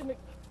Epic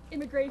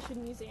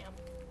Immigration Museum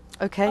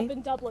Okay. up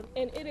in Dublin,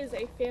 and it is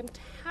a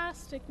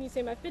fantastic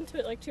museum. I've been to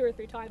it like 2 or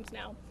 3 times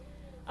now,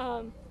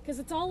 because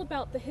it's all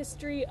about the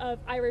history of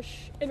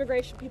Irish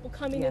immigration, people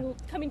coming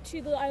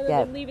to the island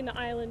and leaving the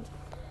island,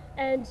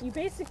 and you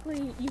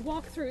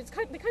walk through. They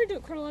kind of do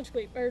it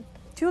chronologically, or Do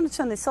you want to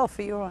turn this off?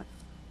 Are you all right?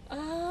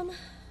 um.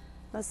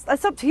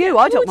 That's up to you.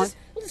 I don't mind.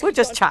 We'll keep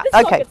just going. chat. This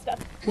is all Okay. good stuff.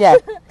 Yeah.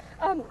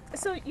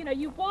 So,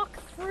 you walk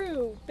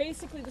through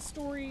basically the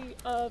story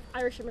of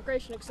Irish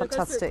immigration. So it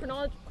goes through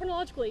Fantastic.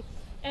 chronologically.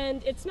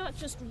 And it's not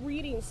just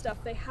reading stuff.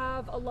 They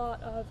have a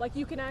lot of, like,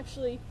 you can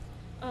actually,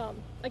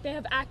 they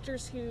have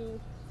actors who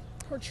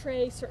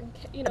portray certain,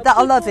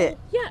 I love people. it.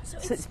 Yeah, so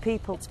So it's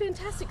people. It's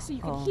fantastic. So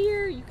you can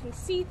hear, you can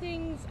see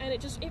things, and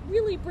it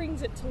really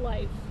brings it to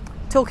life.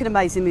 Talking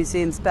amazing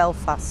museums,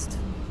 Belfast.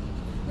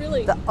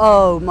 Really.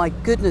 Oh my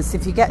goodness,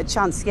 if you get a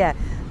chance, yeah.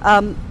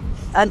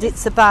 And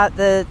it's about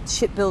the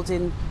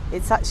shipbuilding.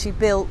 It's actually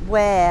built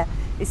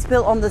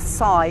on the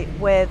site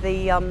where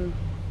the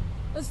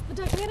It's the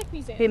Titanic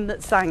Museum. hymn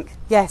that sank.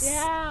 Yes.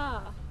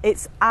 Yeah.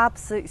 It's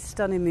absolutely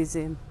stunning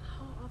museum.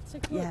 Oh, I'll have to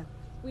take a look. Yeah.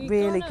 We'd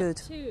Really gone up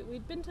good.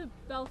 We'd been to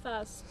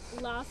Belfast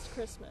last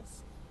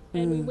Christmas,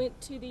 and we went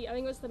to I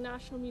think it was the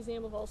National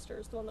Museum of Ulster,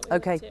 is the one that we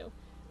went to.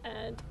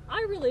 And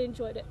I really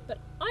enjoyed it, but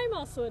I'm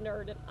also a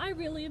nerd, and I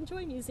really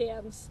enjoy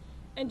museums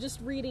and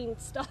just reading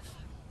stuff.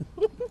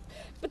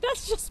 But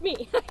that's just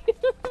me.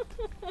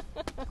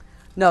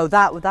 No,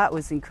 that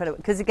was incredible,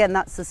 because again,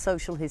 that's the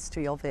social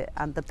history of it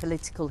and the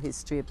political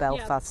history of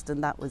Belfast,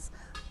 and that was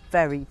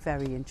very,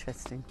 very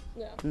interesting.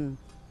 Yeah. No. No.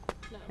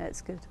 Yeah,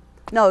 it's good.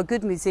 No, a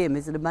good museum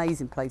is an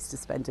amazing place to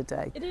spend a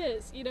day. It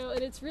is, and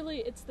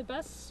it's the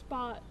best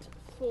spot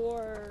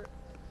for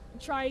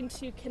trying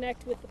to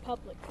connect with the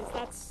public, because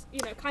that's,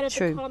 kind of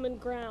True. the common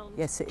ground.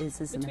 Yes, it is,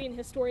 isn't between it?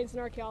 historians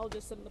and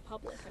archaeologists and the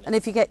public. And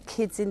if you get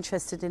kids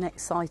interested and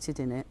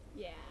excited in it,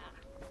 yeah,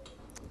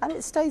 and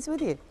it stays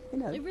with you,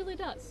 it really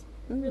does.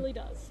 It really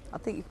does. I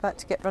think you're about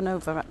to get run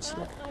over,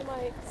 actually. I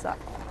might. So,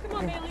 Come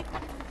on, Bailey.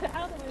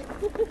 Out of the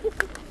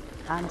way.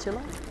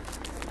 Angela.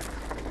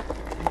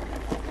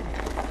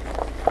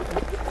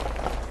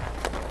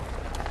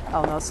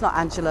 Oh no, it's not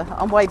Angela.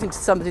 I'm waving to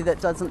somebody that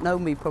doesn't know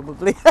me,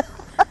 probably.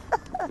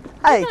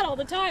 Hey. Not all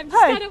the time.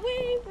 Just Hey. kind of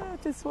wave. Oh,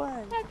 just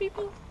wave. Hi,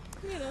 people.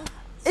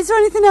 Is there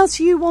anything else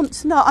you want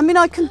to know? I mean,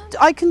 I can,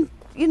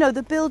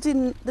 the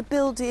building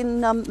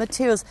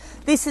materials.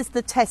 This is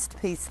the test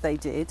piece they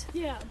did.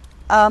 Yeah.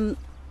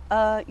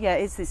 Yeah,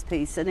 it's this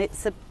piece, and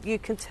you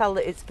can tell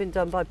that it's been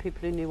done by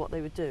people who knew what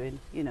they were doing.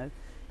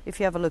 If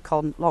you have a look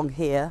along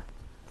here,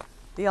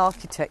 the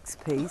architect's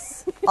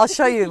piece. I'll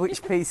show you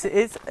which piece it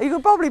is. You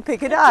can probably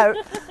pick it out.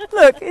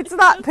 Look, it's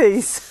that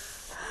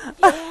piece.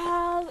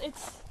 Yeah,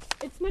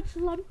 it's much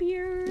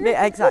lumpier.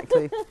 Yeah,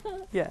 exactly.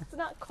 Yeah. It's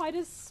not quite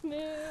as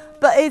smooth.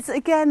 But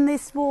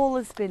this wall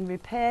has been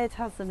repaired,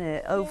 hasn't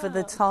it, over the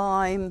Yeah.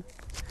 time?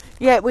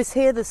 Yeah, it was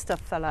here the stuff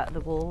fell out of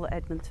the wall that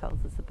Edmund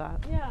tells us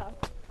about. Yeah.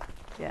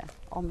 Yeah,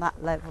 on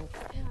that level.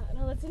 Yeah,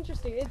 no, that's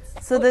interesting.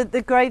 So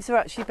the graves are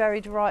actually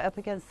buried right up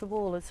against the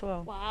wall as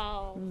well.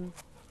 Wow.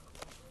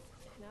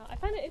 I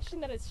find it interesting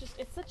that it's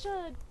such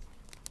a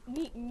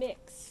neat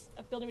mix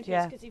of building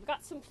materials, Yeah. because you've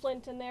got some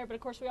flint in there, but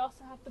of course we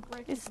also have the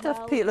brick. It's as stuff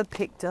well. people have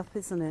picked up,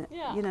 isn't it?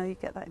 Yeah. You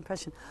get that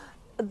impression.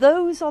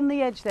 Those on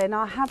the edge there,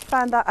 now I have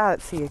found that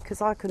out for you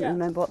because I couldn't Yeah.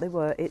 remember what they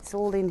were. It's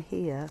all in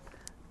here.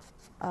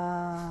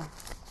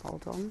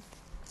 Hold on.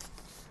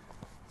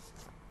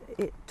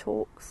 It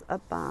talks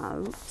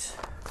about...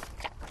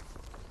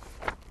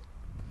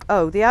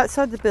 the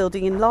outside of the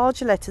building, in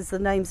large letters, the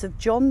names of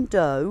John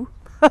Doe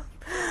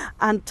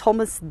and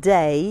Thomas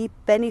Day,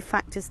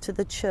 benefactors to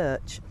the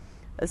church,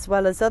 as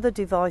well as other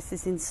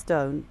devices in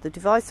stone. The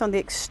device on the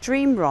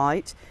extreme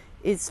right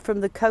is from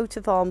the coat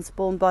of arms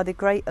borne by the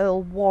great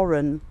Earl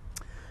Warren,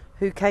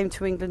 who came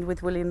to England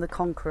with William the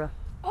Conqueror.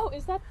 Oh,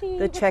 is that the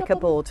The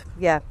checkerboard,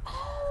 yeah.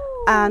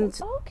 Oh, And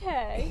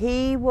okay.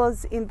 he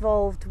was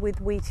involved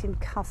with Wheaton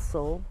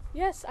Castle.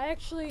 Yes, I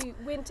actually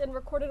went and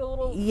recorded a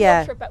little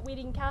Yeah. field trip at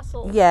Wheaton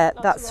Castle. Yeah, not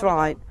too that's long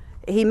right. ago.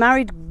 He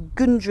married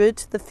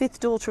Gundred, the fifth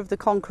daughter of the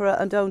Conqueror,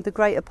 and owned the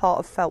greater part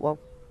of Feltwell.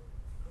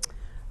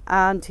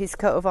 And his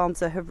coat of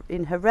arms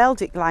in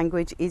heraldic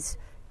language is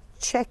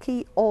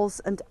Chequy, Oz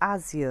and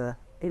Azure.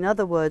 In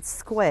other words,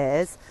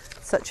 squares,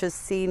 such as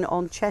seen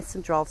on chess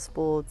and draughts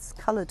boards,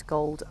 coloured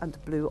gold and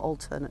blue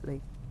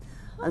alternately.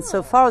 And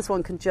so far as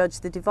one can judge,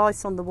 the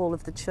device on the wall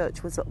of the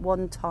church was at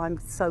one time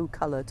so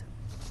coloured,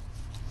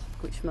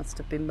 which must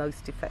have been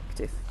most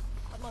effective.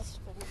 That must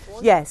have been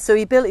gorgeous. Yeah, so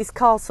he built his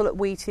castle at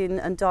Wheaton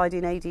and died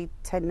in AD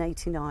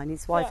 1089,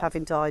 his wife Yeah.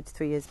 having died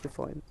 3 years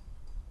before him.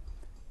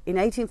 In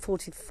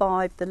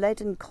 1845, the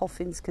leaden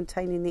coffins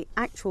containing the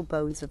actual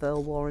bones of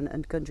Earl Warren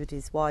and Gundred,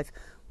 his wife,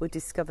 were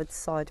discovered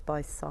side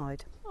by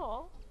side.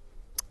 Aw.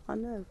 I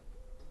know.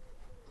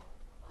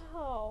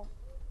 Wow.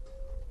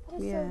 That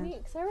is Yeah. so neat.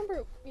 Because I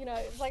remember,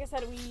 like I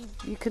said, we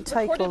You can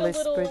take all recorded a this,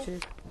 little-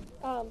 Bridget.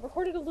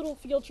 recorded a little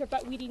field trip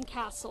at Wheaton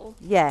Castle.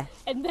 Yeah,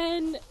 And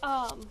then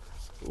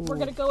we're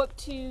going to go up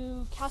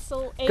to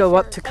Castle Acre. go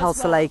up to as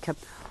Castle well. Acre.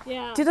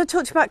 Yeah. Did I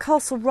talk to you about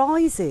Castle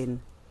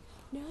Rising?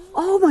 No.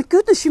 Oh my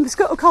goodness, you must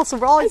go to Castle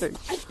Rising.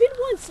 I've been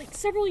once, like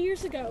several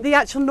years ago. The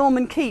actual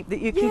Norman keep that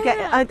you can yeah.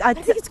 get. I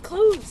think it's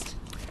closed.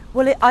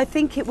 Well, I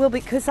think it will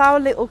be, because our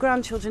little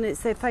grandchildren,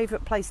 it's their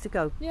favourite place to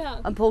go. Yeah.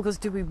 And Paul goes,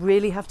 do we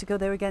really have to go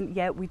there again?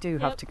 Yeah, we do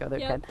have Yep, to go there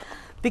yep. again.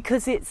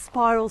 Because it's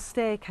spiral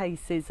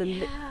staircases, and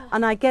Yeah.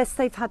 and I guess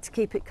they've had to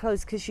keep it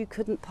closed because you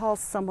couldn't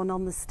pass someone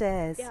on the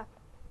stairs Yeah.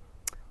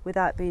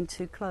 without being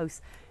too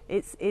close.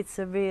 It's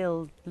a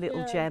real little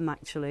Yeah. gem,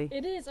 actually.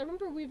 It is. I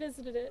remember we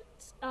visited it.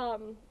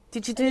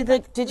 Did you I think do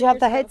like Did 3 you have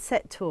the years ago.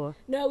 headset tour?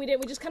 No, we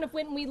didn't. We just kind of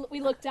went and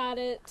we looked at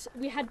it.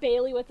 We had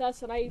Bailey with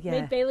us, and I Yeah.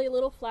 made Bailey a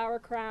little flower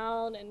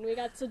crown, and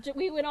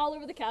we went all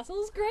over the castle. It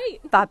was great.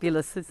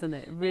 Fabulous, isn't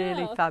it?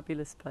 Really Yeah.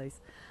 fabulous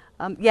place.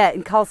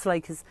 In Castle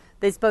Acres,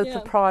 there's both the Yeah.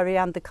 Priory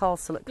and the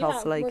castle at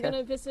Castle yeah, Acre. we're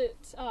gonna visit.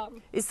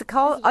 Is the visit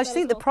I that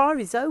think as the well.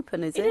 Priory's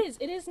open, is it?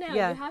 It is now.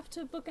 Yeah. You have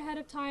to book ahead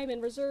of time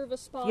and reserve a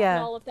spot Yeah.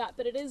 and all of that,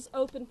 but it is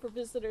open for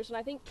visitors. And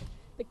I think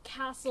the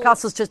castle.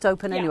 Castle's just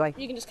open yeah, anyway.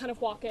 You can just kind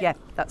of walk in. Yeah,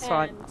 that's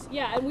right.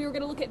 Yeah, and we were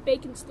gonna look at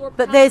Baconsthorpe.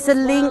 But Castle there's a as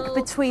link well.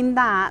 between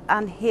that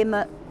and him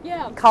at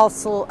Yeah.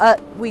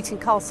 Wheaton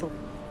Castle.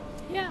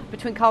 Yeah.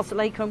 Between Castle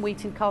Acre and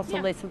Wheaton Castle,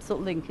 Yeah. there's some sort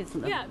of link,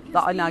 isn't there? Yeah,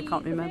 That I because now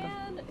can't the remember.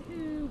 man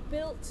who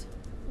built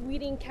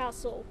Wheaton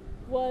Castle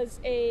was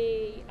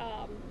a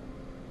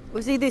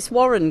Was he this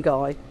Warren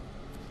guy?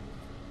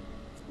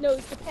 no, it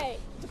was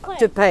Dupleix.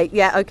 Dupleix,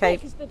 yeah, okay.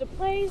 Because the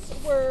Dupleix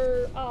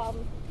were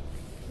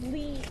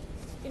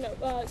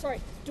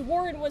De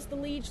Warenne was the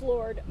liege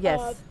lord Yes.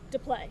 of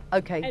Dupleix.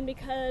 Okay. And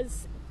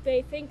because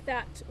they think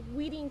that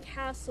Weeding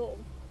Castle,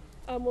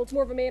 well, it's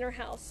more of a manor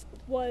house,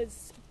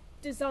 its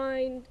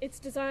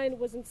design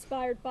was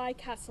inspired by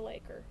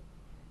Castleacre.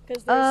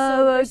 Because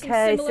there's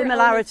some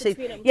similar elements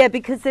between them. Yeah,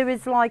 because there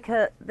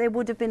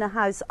would have been a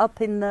house up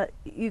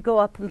you go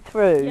up and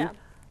through, Yeah.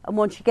 and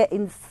once you get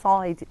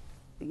inside,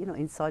 you're not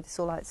inside, it's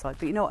all outside,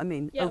 but you know what I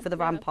mean, Yeah, over the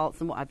yeah. ramparts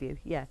and what have you,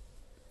 yeah.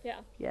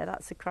 Yeah. Yeah,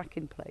 that's a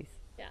cracking place.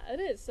 Yeah, it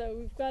is. So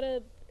we've got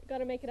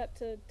to make it up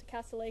to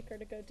Castleacre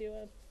to go do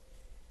a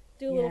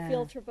little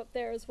field trip up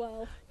there as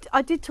well.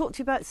 I did talk to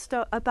you about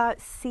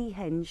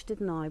Seahenge,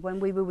 didn't I, when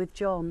we were with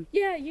John?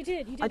 Yeah, you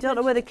did. I don't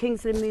know whether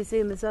King's Lynn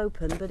Museum is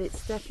open, but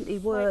it's definitely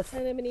worth.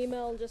 Send them an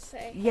email and just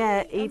say,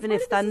 Yeah, hey, even I'm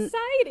if part of the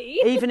society.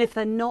 even if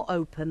they're not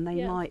open, they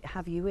Yeah. might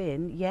have you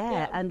in.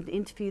 Yeah, and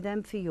interview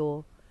them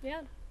for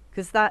Yeah.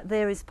 because that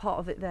there is part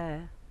of it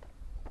there,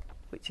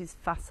 which is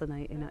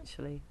fascinating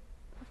actually.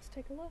 Let's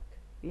take a look.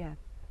 Yeah.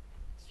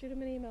 Shoot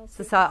them an email.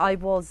 So I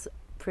was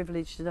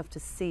privileged enough to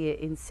see it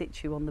in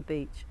situ on the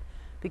beach,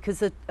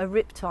 because a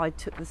riptide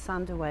took the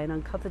sand away and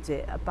uncovered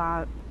it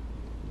about.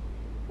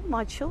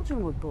 My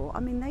children were born.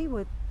 I mean, they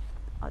were,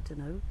 I don't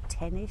know,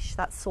 10ish,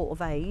 that sort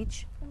of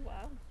age. Oh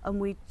wow.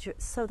 And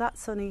so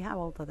that's only, how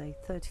old are they?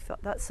 35.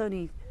 That's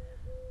only,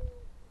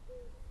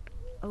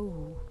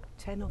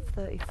 10 off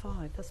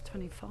 35. That's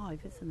 25,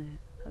 isn't it?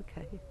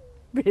 Okay.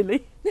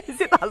 Really? Is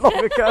it that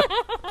long ago?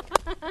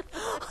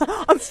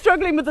 I'm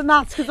struggling with the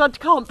maths because I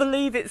can't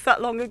believe it's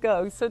that long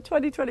ago. So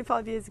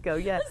 25 years ago,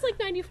 yeah. That's like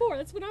 94.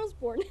 That's when I was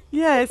born.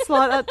 Yeah, it's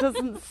like that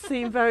doesn't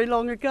seem very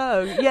long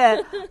ago.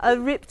 Yeah, a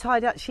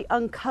riptide actually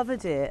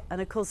uncovered it, and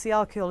of course the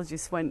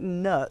archaeologists went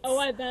nuts. Oh,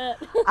 I bet.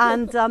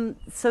 And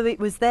so it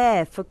was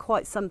there for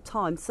quite some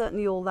time,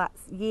 certainly all that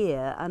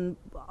year, and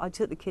I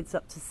took the kids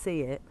up to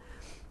see it.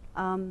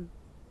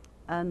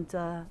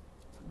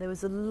 There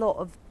was a lot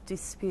of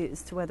dispute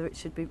as to whether it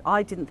should be.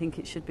 I didn't think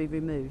it should be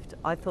removed.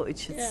 I thought it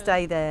should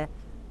stay there,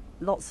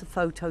 lots of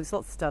photos,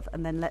 lots of stuff,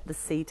 and then let the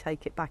sea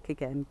take it back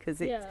again, because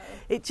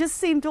it just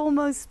seemed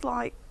almost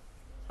like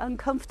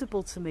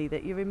uncomfortable to me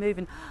that you're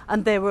removing.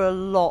 And there were a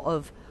lot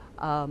of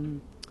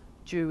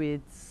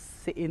druids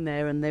sitting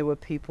there, and there were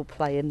people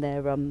playing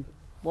their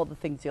what are the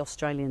things the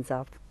Australians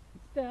have?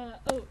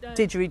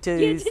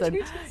 Didgeridoos, yeah,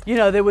 and you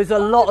know, there was a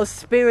lot of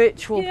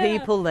spiritual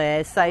people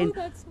there saying,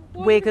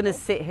 we're going to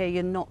sit here,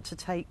 you're not to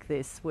take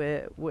this,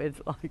 we're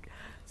like,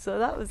 so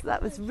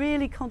that was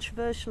really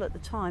controversial at the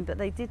time, but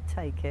they did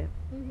take it.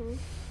 Mm-hmm.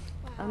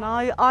 Wow.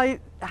 And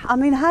I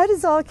mean, how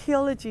does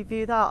archaeology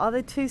view that? Are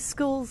there two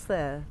schools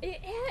there? It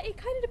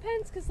kind of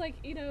depends, because, like,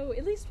 you know,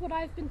 at least what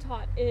I've been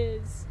taught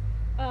is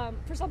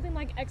for something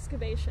like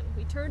excavation,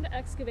 we turn to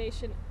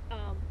excavation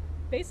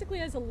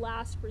basically as a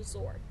last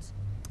resort.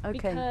 Okay.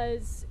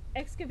 Because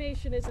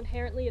excavation is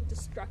inherently a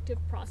destructive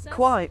process.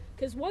 Quite.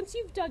 Because once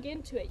you've dug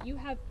into it, you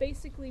have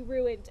basically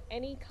ruined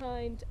any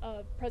kind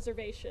of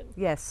preservation.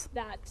 Yes.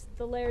 That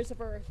the layers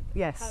of earth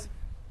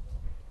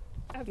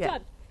have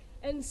done.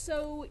 And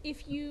so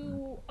if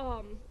you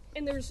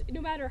and there's,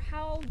 no matter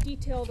how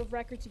detailed of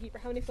records you keep or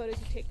how many photos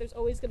you take, there's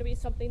always going to be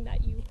something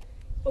that you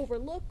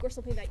overlook or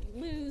something that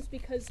you lose,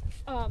 because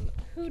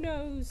who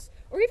knows,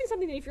 or even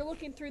something that if you're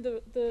looking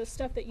through the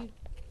stuff that you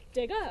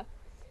dig up,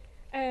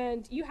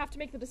 and you have to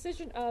make the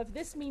decision of,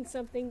 this means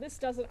something, this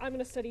doesn't, I'm going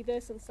to study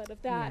this instead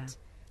of that. Yeah.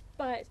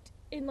 But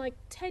in like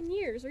 10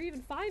 years or even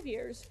 5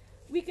 years,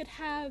 we could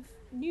have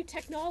new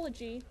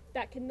technology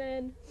that can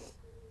then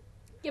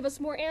give us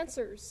more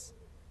answers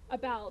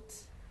about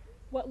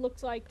what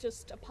looks like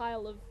just a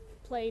pile of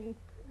plain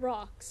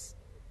rocks,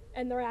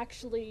 and they're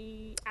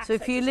actually So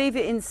if you leave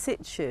it in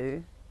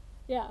situ,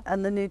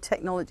 and the new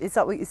technology, is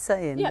that what you're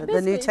saying? Yeah,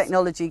 the new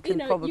technology can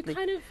probably... You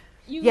kind of,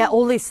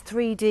 all this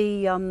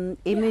 3D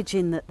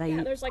imaging that they...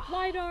 Yeah, there's like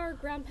LiDAR,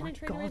 ground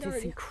penetrating radar. My God,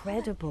 it's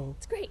incredible.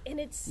 It's great, and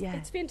it's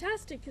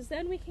fantastic, because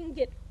then we can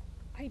get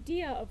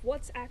idea of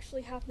what's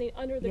actually happening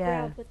under the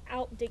ground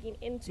without digging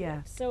into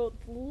it. So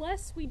the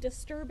less we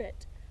disturb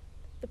it,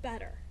 the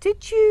better.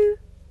 Did you...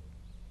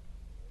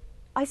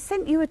 I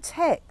sent you a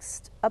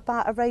text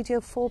about a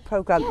Radio 4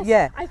 programme. Yes,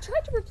 yeah. I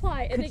tried to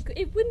reply, and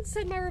it wouldn't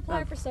send my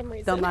reply for some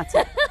reason. Don't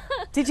matter.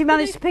 Did you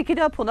manage to pick it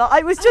up or not?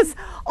 I was just...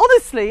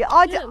 honestly,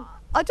 I don't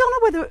know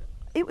whether...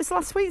 It was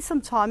last week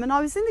sometime, and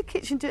I was in the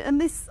kitchen,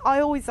 and this... I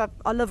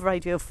love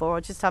Radio 4. I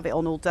just have it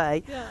on all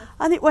day. Yeah.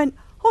 And I went,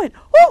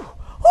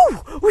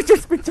 oh, we've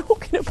just been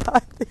talking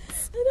about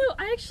this. I know.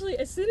 I actually,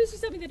 as soon as you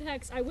sent me the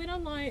text, I went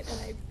online,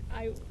 and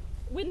I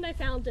went and I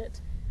found it.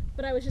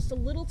 But I was just a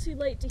little too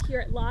late to hear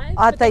it live.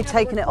 Had they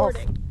taken it off?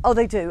 Oh,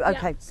 they do?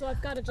 Okay. Yeah, so I've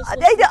got to just...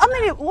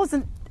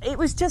 it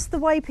was just the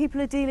way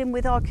people are dealing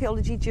with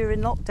archaeology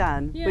during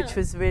lockdown, which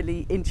was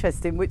really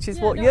interesting, which is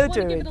what you're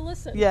doing. Give it a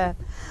listen. Yeah.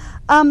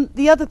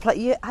 The other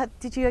place,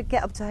 did you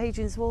get up to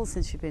Hadrian's Wall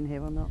since you've been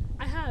here or not?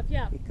 I have,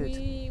 yeah.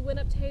 We went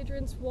up to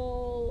Hadrian's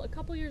Wall a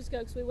couple years ago,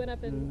 because we went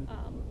up and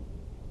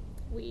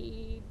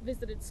we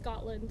visited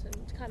Scotland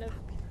and kind of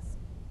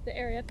the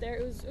area up there.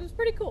 It was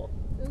pretty cool.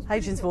 It was pretty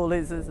Hadrian's cool. Wall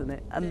is, isn't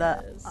it? And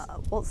It is.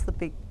 what's the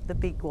big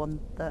one?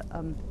 The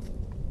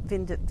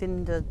Vinda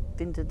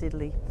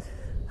Diddley.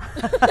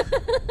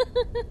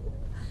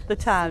 The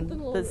town.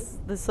 Something along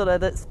There's sort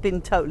of that's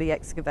been totally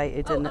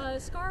excavated. Oh, and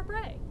Skara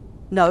Brae.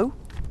 no.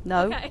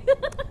 Okay.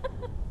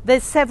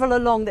 There's several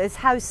along. There's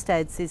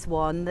Housteads is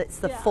one. That's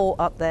the Yeah. fort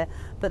up there.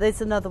 But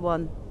there's another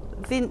one.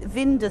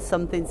 Vinda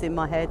something's in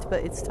my head,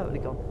 but it's totally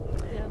gone.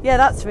 Yeah,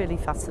 that's really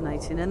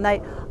fascinating. And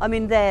they've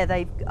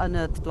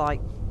unearthed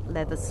like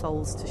leather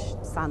soles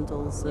to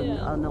sandals and,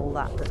 Yeah. and all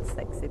that's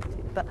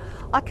exhibited. But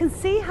I can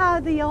see how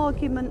the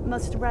argument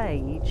must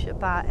rage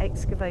about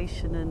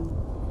excavation and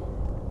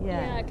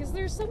Yeah, because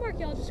there's some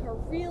archaeologists who are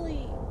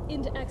really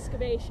into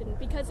excavation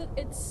because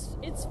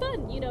it's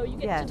fun. You know, you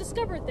get Yeah. to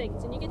discover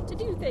things and you get to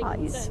do things. Ah,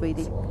 you and,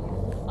 sweetie.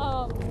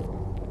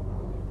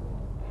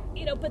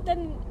 You know, but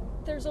then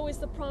there's always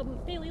the problem.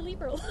 Bailey, leave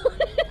her alone.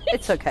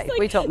 It's okay, Like,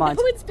 we don't mind.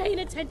 No one's paying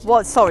attention.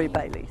 What? to Sorry, me.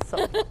 Bailey.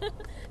 Sorry.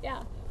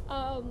 Yeah.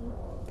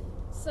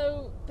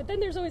 So, but then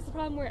there's always the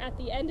problem where at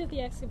the end of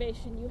the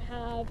excavation you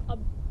have a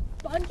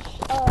bunch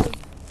of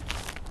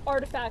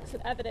artifacts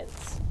and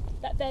evidence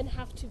that then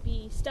have to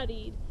be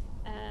studied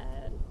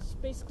and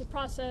basically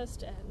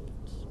processed and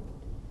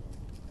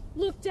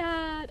looked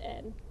at,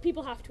 and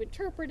people have to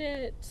interpret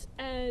it,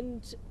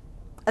 and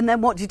And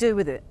then what do you do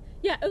with it?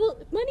 yeah, well,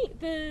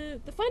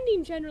 the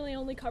funding generally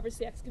only covers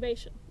the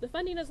excavation. The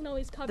funding doesn't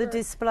always cover The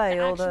display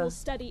the or actual the-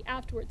 study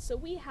afterwards. So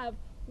we have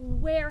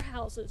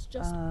warehouses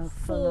just full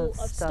full of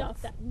of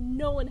stuff that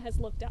no one has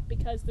looked at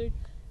because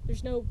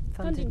there's no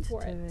funding to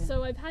for do it. it.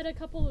 So I've had a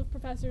couple of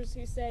professors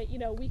who say, you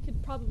know, we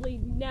could probably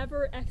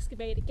never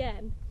excavate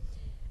again,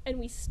 and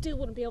we still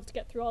wouldn't be able to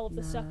get through all of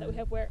the stuff that we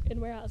have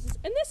in warehouses.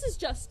 And this is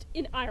just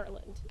in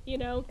Ireland, you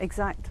know.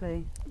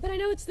 Exactly. But I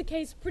know it's the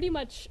case pretty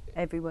much.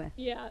 Everywhere.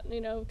 Yeah,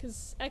 you know,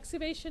 because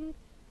excavation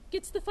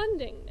gets the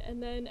funding,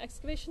 and then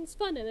excavation's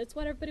fun, and it's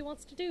what everybody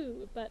wants to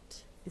do.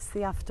 But It's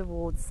the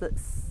afterwards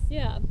that's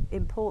yeah,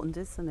 important,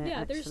 isn't it?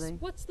 yeah. Actually. There's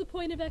what's the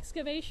point of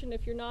excavation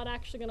if you're not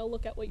actually going to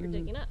look at what you're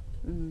digging up?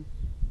 Mm.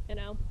 You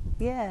know,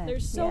 Yeah.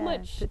 there's so yeah,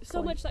 much, good so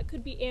point. much that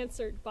could be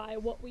answered by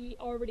what we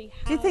already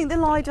have. Do you think the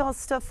dug up. LiDAR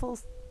stuff will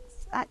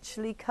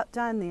actually cut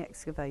down the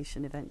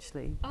excavation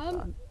eventually?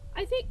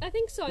 I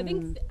think so. I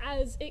think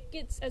as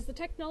the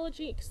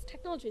technology, 'cause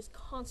technology is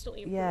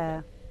constantly improving,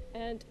 Yeah.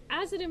 and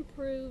as it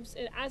improves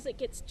and as it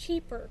gets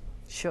cheaper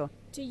Sure.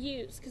 to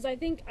use, because I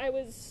think I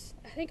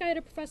had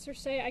a professor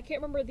say, I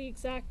can't remember the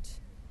exact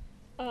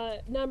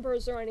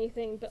numbers or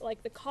anything, but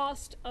like the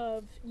cost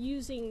of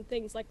using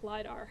things like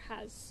LiDAR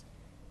has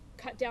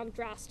cut down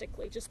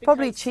drastically just because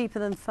Probably cheaper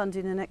than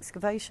funding an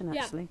excavation,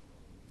 Yeah. actually.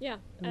 yeah,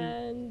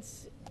 and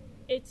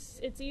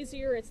it's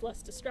easier, it's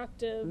less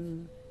destructive,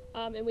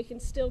 and we can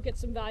still get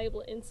some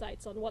valuable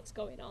insights on what's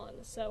going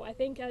on. So I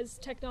think as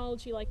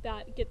technology like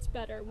that gets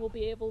better, we'll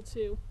be able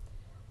to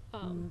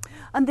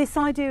And this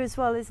idea as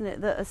well, isn't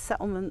it, that a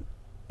settlement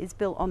is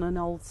built on an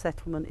old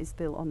settlement, is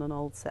built on an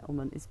old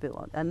settlement, is built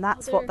on... And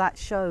that's what there- that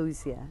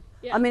shows, yeah.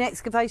 Yeah. I mean,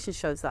 excavation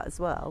shows that as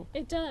well.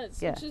 It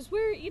does, Yeah. which is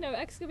where, you know,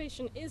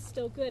 excavation is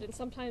still good, and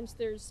sometimes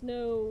there's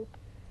no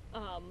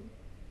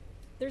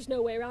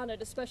way around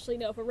it, especially, you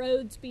know, if a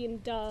road's being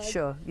dug.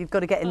 Sure, you've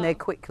got to get in there Um,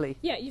 quickly.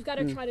 Yeah, you've got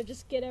to try to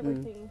just get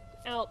everything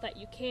out that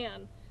you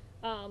can.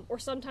 Or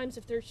sometimes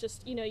if there's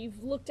just, you know,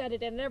 you've looked at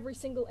it at every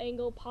single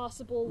angle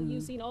possible,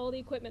 using all the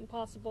equipment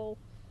possible,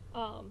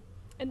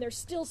 and there's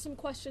still some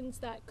questions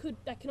that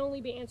can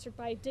only be answered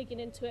by digging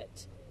into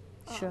it.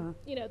 Sure.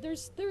 You know, there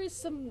is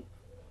some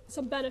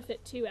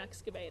benefit to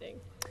excavating.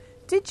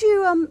 Did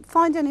you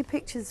find any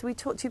pictures? We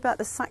talked to you about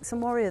the Saxon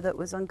warrior that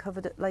was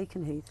uncovered at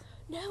Lakenheath.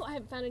 No, I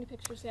haven't found any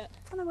pictures yet.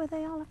 I don't know where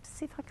they are. I'll have to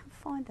see if I can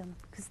find them.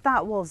 Because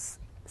that was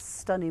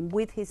stunning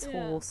with his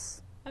Yeah.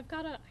 horse. I've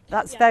got to.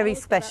 That's very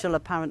special,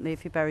 apparently,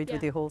 if you're buried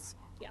with Yeah. your horse.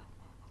 Yeah.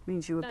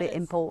 Means you're a That bit is.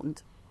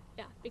 important.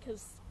 Yeah,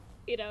 because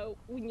you know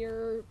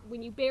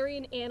when you bury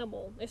an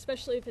animal,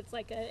 especially if it's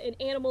like an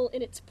animal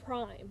in its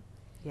prime,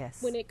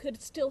 Yes. when it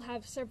could still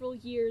have several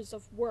years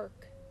of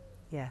work,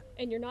 Yeah.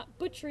 and you're not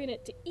butchering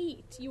it to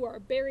eat, you are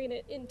burying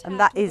it intact And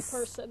that with is a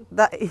person.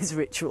 that is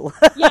ritual.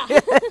 Yeah,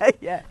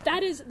 Yeah.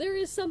 there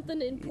is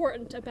something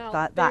important about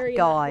That burying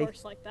guy. that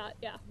horse like that.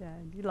 Yeah. Yeah,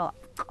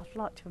 I'd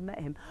like to have met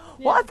him.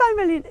 Yeah. What I found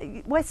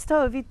really West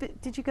Stowe.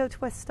 Did you go to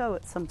West Stowe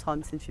at some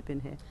time since you've been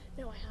here?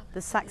 No, I haven't.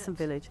 The Saxon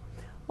village.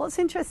 What's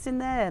interesting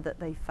there that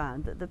they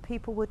found that the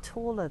people were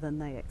taller than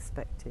they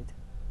expected.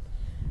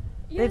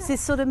 Yeah. There's this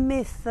sort of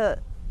myth that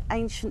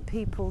ancient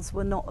peoples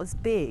were not as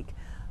big,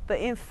 but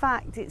in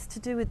fact it's to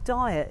do with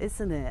diet,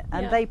 isn't it?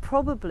 And Yeah. they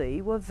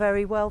probably were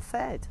very well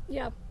fed.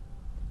 Yeah.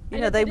 You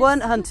And know, if they it is-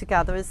 weren't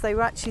hunter-gatherers, they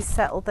were actually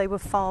settled, they were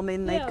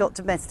farming, they'd Yeah. got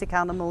domestic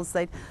animals,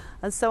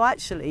 and so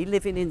actually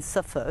living in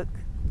Suffolk,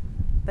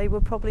 they were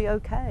probably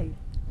okay.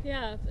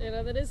 Yeah, you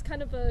know, that is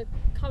kind of a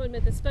common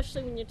myth,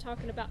 especially when you're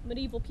talking about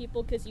medieval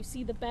people, because you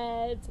see the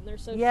beds and they're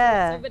so short.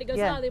 Yeah, So everybody goes,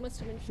 yeah. oh, they must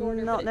have been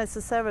shorter. Not but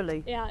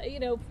necessarily. yeah, you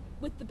know,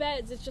 with the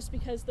beds, it's just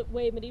because the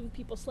way medieval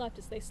people slept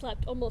is they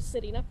slept almost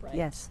sitting upright.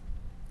 Yes.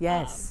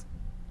 Yes.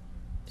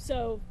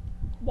 So,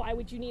 why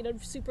would you need a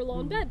super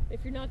long bed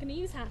if you're not going to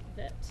use half of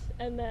it?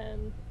 And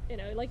then, you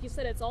know, like you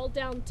said, it's all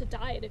down to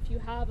diet. If you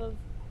have a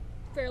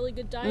fairly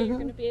good diet, you're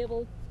going to be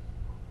able,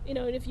 you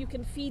know, and if you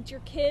can feed your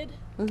kid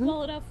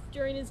well enough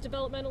during his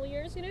developmental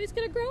years, you know, he's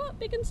going to grow up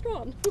big and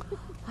strong.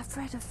 I've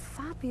read a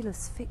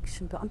fabulous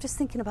fiction book. I'm just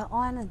thinking about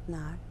Ireland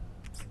now.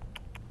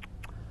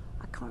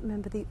 I can't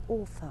remember the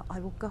author. I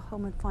will go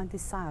home and find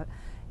this out.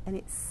 And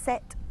it's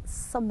set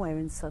somewhere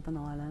in Southern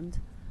Ireland,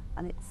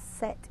 and it's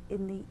set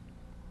in the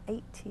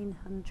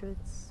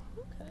 1800s.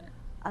 Okay.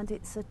 And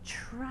it's a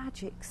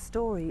tragic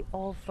story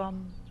of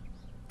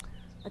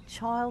a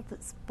child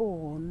that's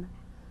born,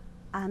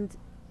 and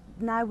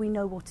now we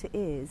know what it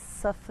is,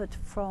 suffered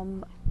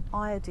from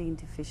iodine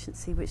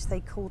deficiency, which they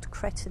called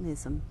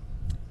cretinism.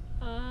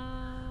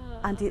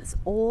 And it's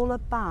all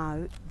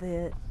about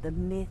the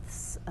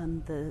myths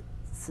and the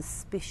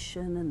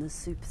suspicion and the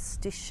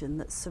superstition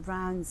that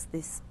surrounds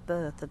this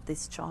birth of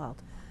this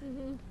child.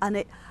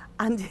 And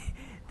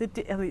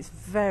it's a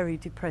very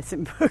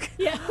depressing book.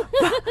 Yeah.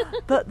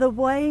 but the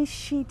way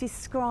she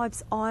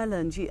describes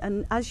Ireland,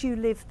 and as you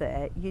live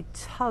there, you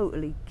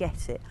totally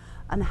get it.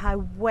 And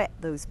how wet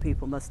those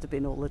people must have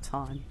been all the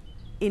time.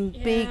 In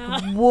big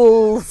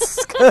wool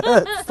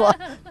skirts,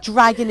 like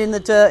dragging in the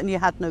dirt, and you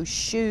had no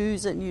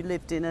shoes, and you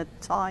lived in a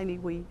tiny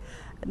wee...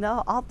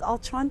 No, I'll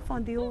try and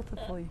find the author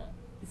for you.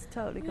 It's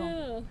totally gone.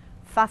 Yeah.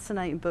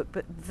 Fascinating book,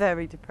 but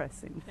very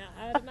depressing. Yeah,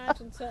 I'd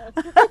imagine so.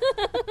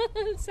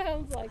 It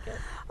sounds like it.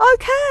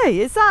 Okay,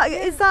 is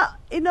that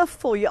enough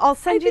for you? I'll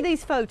send you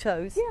these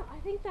photos. Yeah, I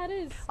think that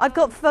is. I've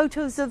got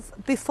photos of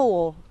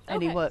before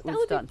any work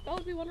was done. That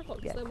would be wonderful.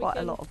 'Cause Yeah, then quite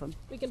a lot of them.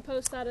 We can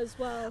post that as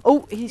well.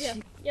 Oh, he's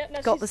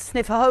No, got the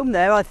sniffer home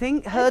there, I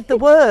think. Heard the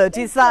word.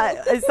 Is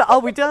that, are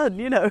we done,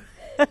 you know?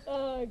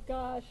 Oh,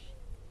 gosh.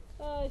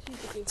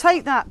 She's a good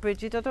Take that,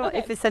 Bridget. I don't know Okay.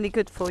 if it's any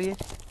good for you.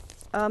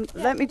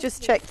 Let me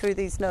just check through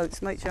these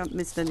notes, make sure I haven't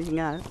missed anything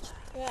out.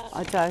 Yeah.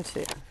 I doubt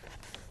it.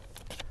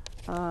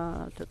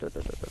 I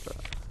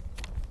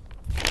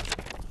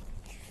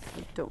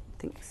don't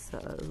think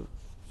so.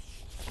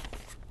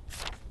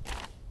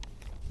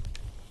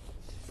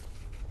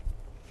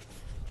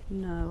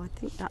 No, I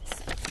think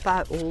that's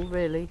about all,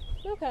 really.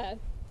 Okay.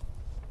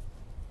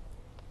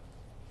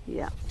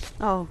 Yeah.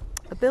 Oh,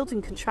 a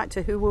building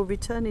contractor who will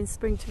return in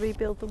spring to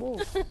rebuild the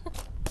wall.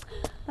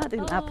 That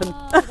didn't happen.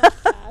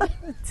 That's sad.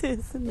 It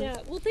is, isn't it? Yeah.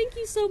 Well, thank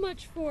you so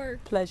much for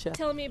Pleasure.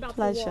 telling me about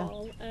Pleasure. the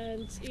wall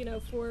and, you know,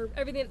 for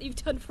everything that you've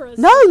done for us.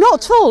 No,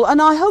 not at all.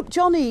 And I hope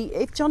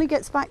if Johnny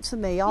gets back to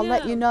me, I'll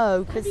let you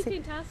know. That'd Because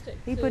be fantastic.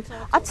 he to would.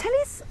 talk I to. tell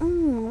you, I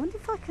wonder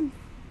if I can.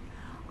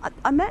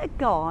 I met a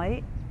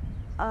guy.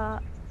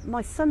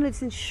 My son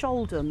lives in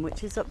Sholdham,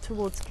 which is up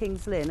towards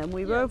Kings Lynn, and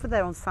we were over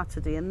there on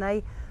Saturday, and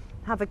they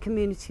have a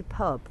community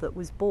pub that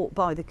was bought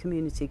by the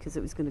community because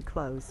it was going to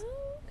close.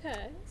 Oh,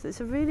 okay. So it's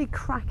a really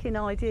cracking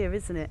idea,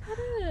 isn't it? It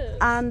is.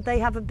 And they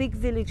have a big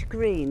village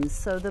green,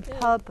 so the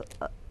pub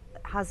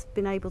has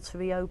been able to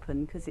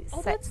reopen because it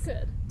that's sets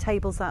good.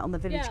 tables out on the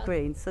village Yeah.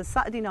 green. So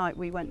Saturday night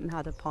we went and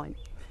had a pint,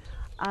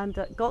 and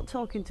got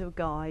talking to a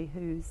guy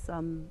who's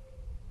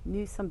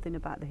knew something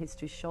about the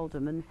history of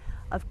Sholdham, and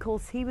of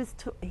course he was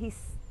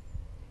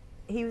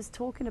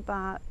talking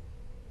about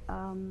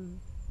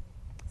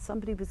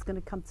somebody was going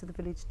to come to the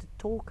village to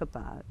talk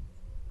about.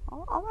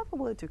 I'll have a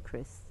word with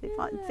Chris, see if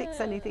I can fix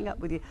anything up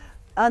with you.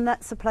 And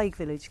that's a plague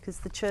village because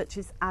the church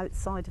is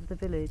outside of the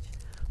village,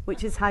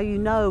 which is how you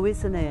know,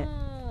 isn't it?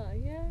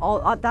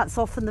 Yeah. That's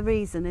often the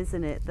reason,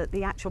 isn't it, that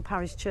the actual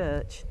parish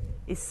church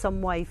is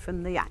some way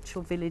from the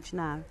actual village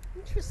now.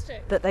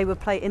 Interesting. But they were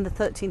in the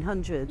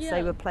 1300s. Yeah.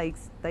 They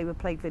were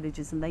plague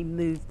villages, and they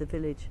moved the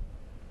village.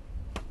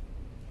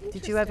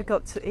 Did you ever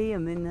got to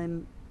Eyam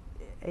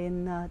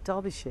in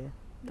Derbyshire,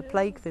 the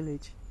plague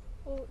village?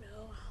 Oh no,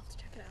 I'll have to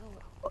check it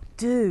out.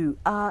 Do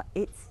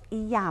it's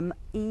Eyam,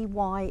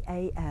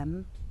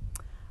 EYAM.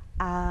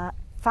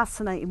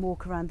 Fascinating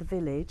walk around the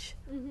village.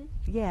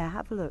 Yeah,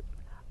 have a look.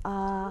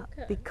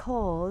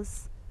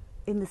 Because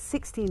in the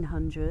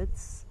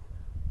 1600s,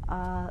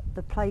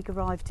 the plague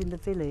arrived in the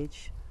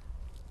village.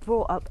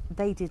 Brought up,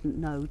 they didn't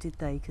know, did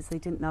they? Because they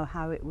didn't know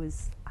how it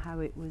was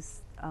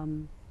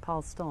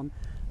passed on.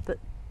 But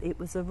it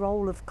was a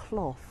roll of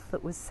cloth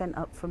that was sent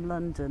up from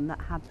London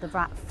that had the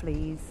rat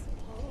fleas.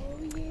 Oh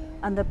yeah.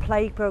 And the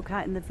plague broke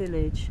out in the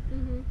village,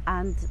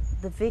 and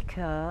the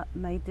vicar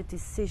made the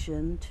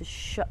decision to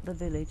shut the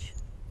village.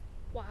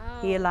 Wow.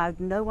 He allowed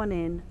no one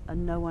in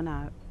and no one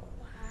out.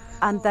 Wow.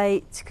 And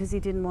because he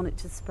didn't want it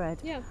to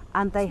spread. Yeah.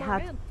 And they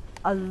Smart had man.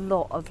 a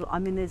lot of,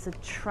 there's a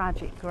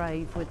tragic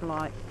grave with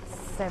like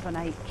 7,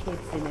 8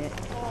 kids in it.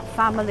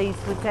 Families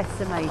were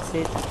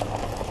decimated.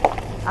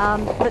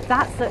 But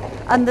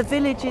and the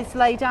village is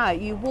laid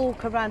out. You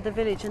walk around the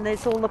village and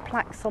there's all the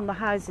plaques on the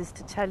houses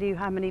to tell you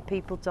how many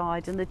people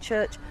died, and the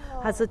church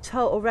has a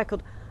total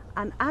record.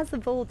 And as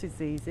of all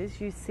diseases,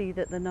 you see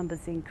that the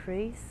numbers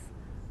increase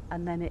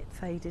and then it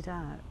faded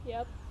out.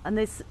 Yep. And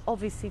there's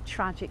obviously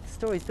tragic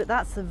stories, but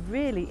that's a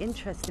really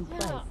interesting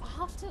place. Yeah, I'll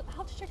have to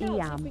check it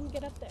out, see if we can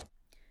get up there.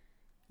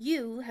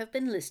 You have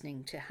been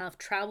listening to Have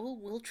Travel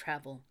Will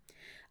Travel,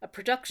 a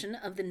production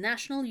of the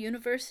National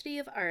University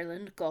of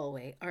Ireland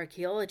Galway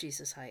Archaeology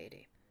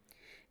Society.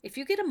 If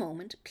you get a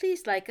moment,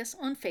 please like us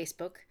on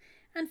Facebook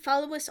and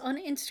follow us on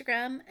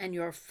Instagram and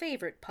your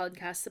favourite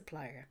podcast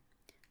supplier.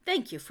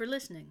 Thank you for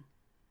listening.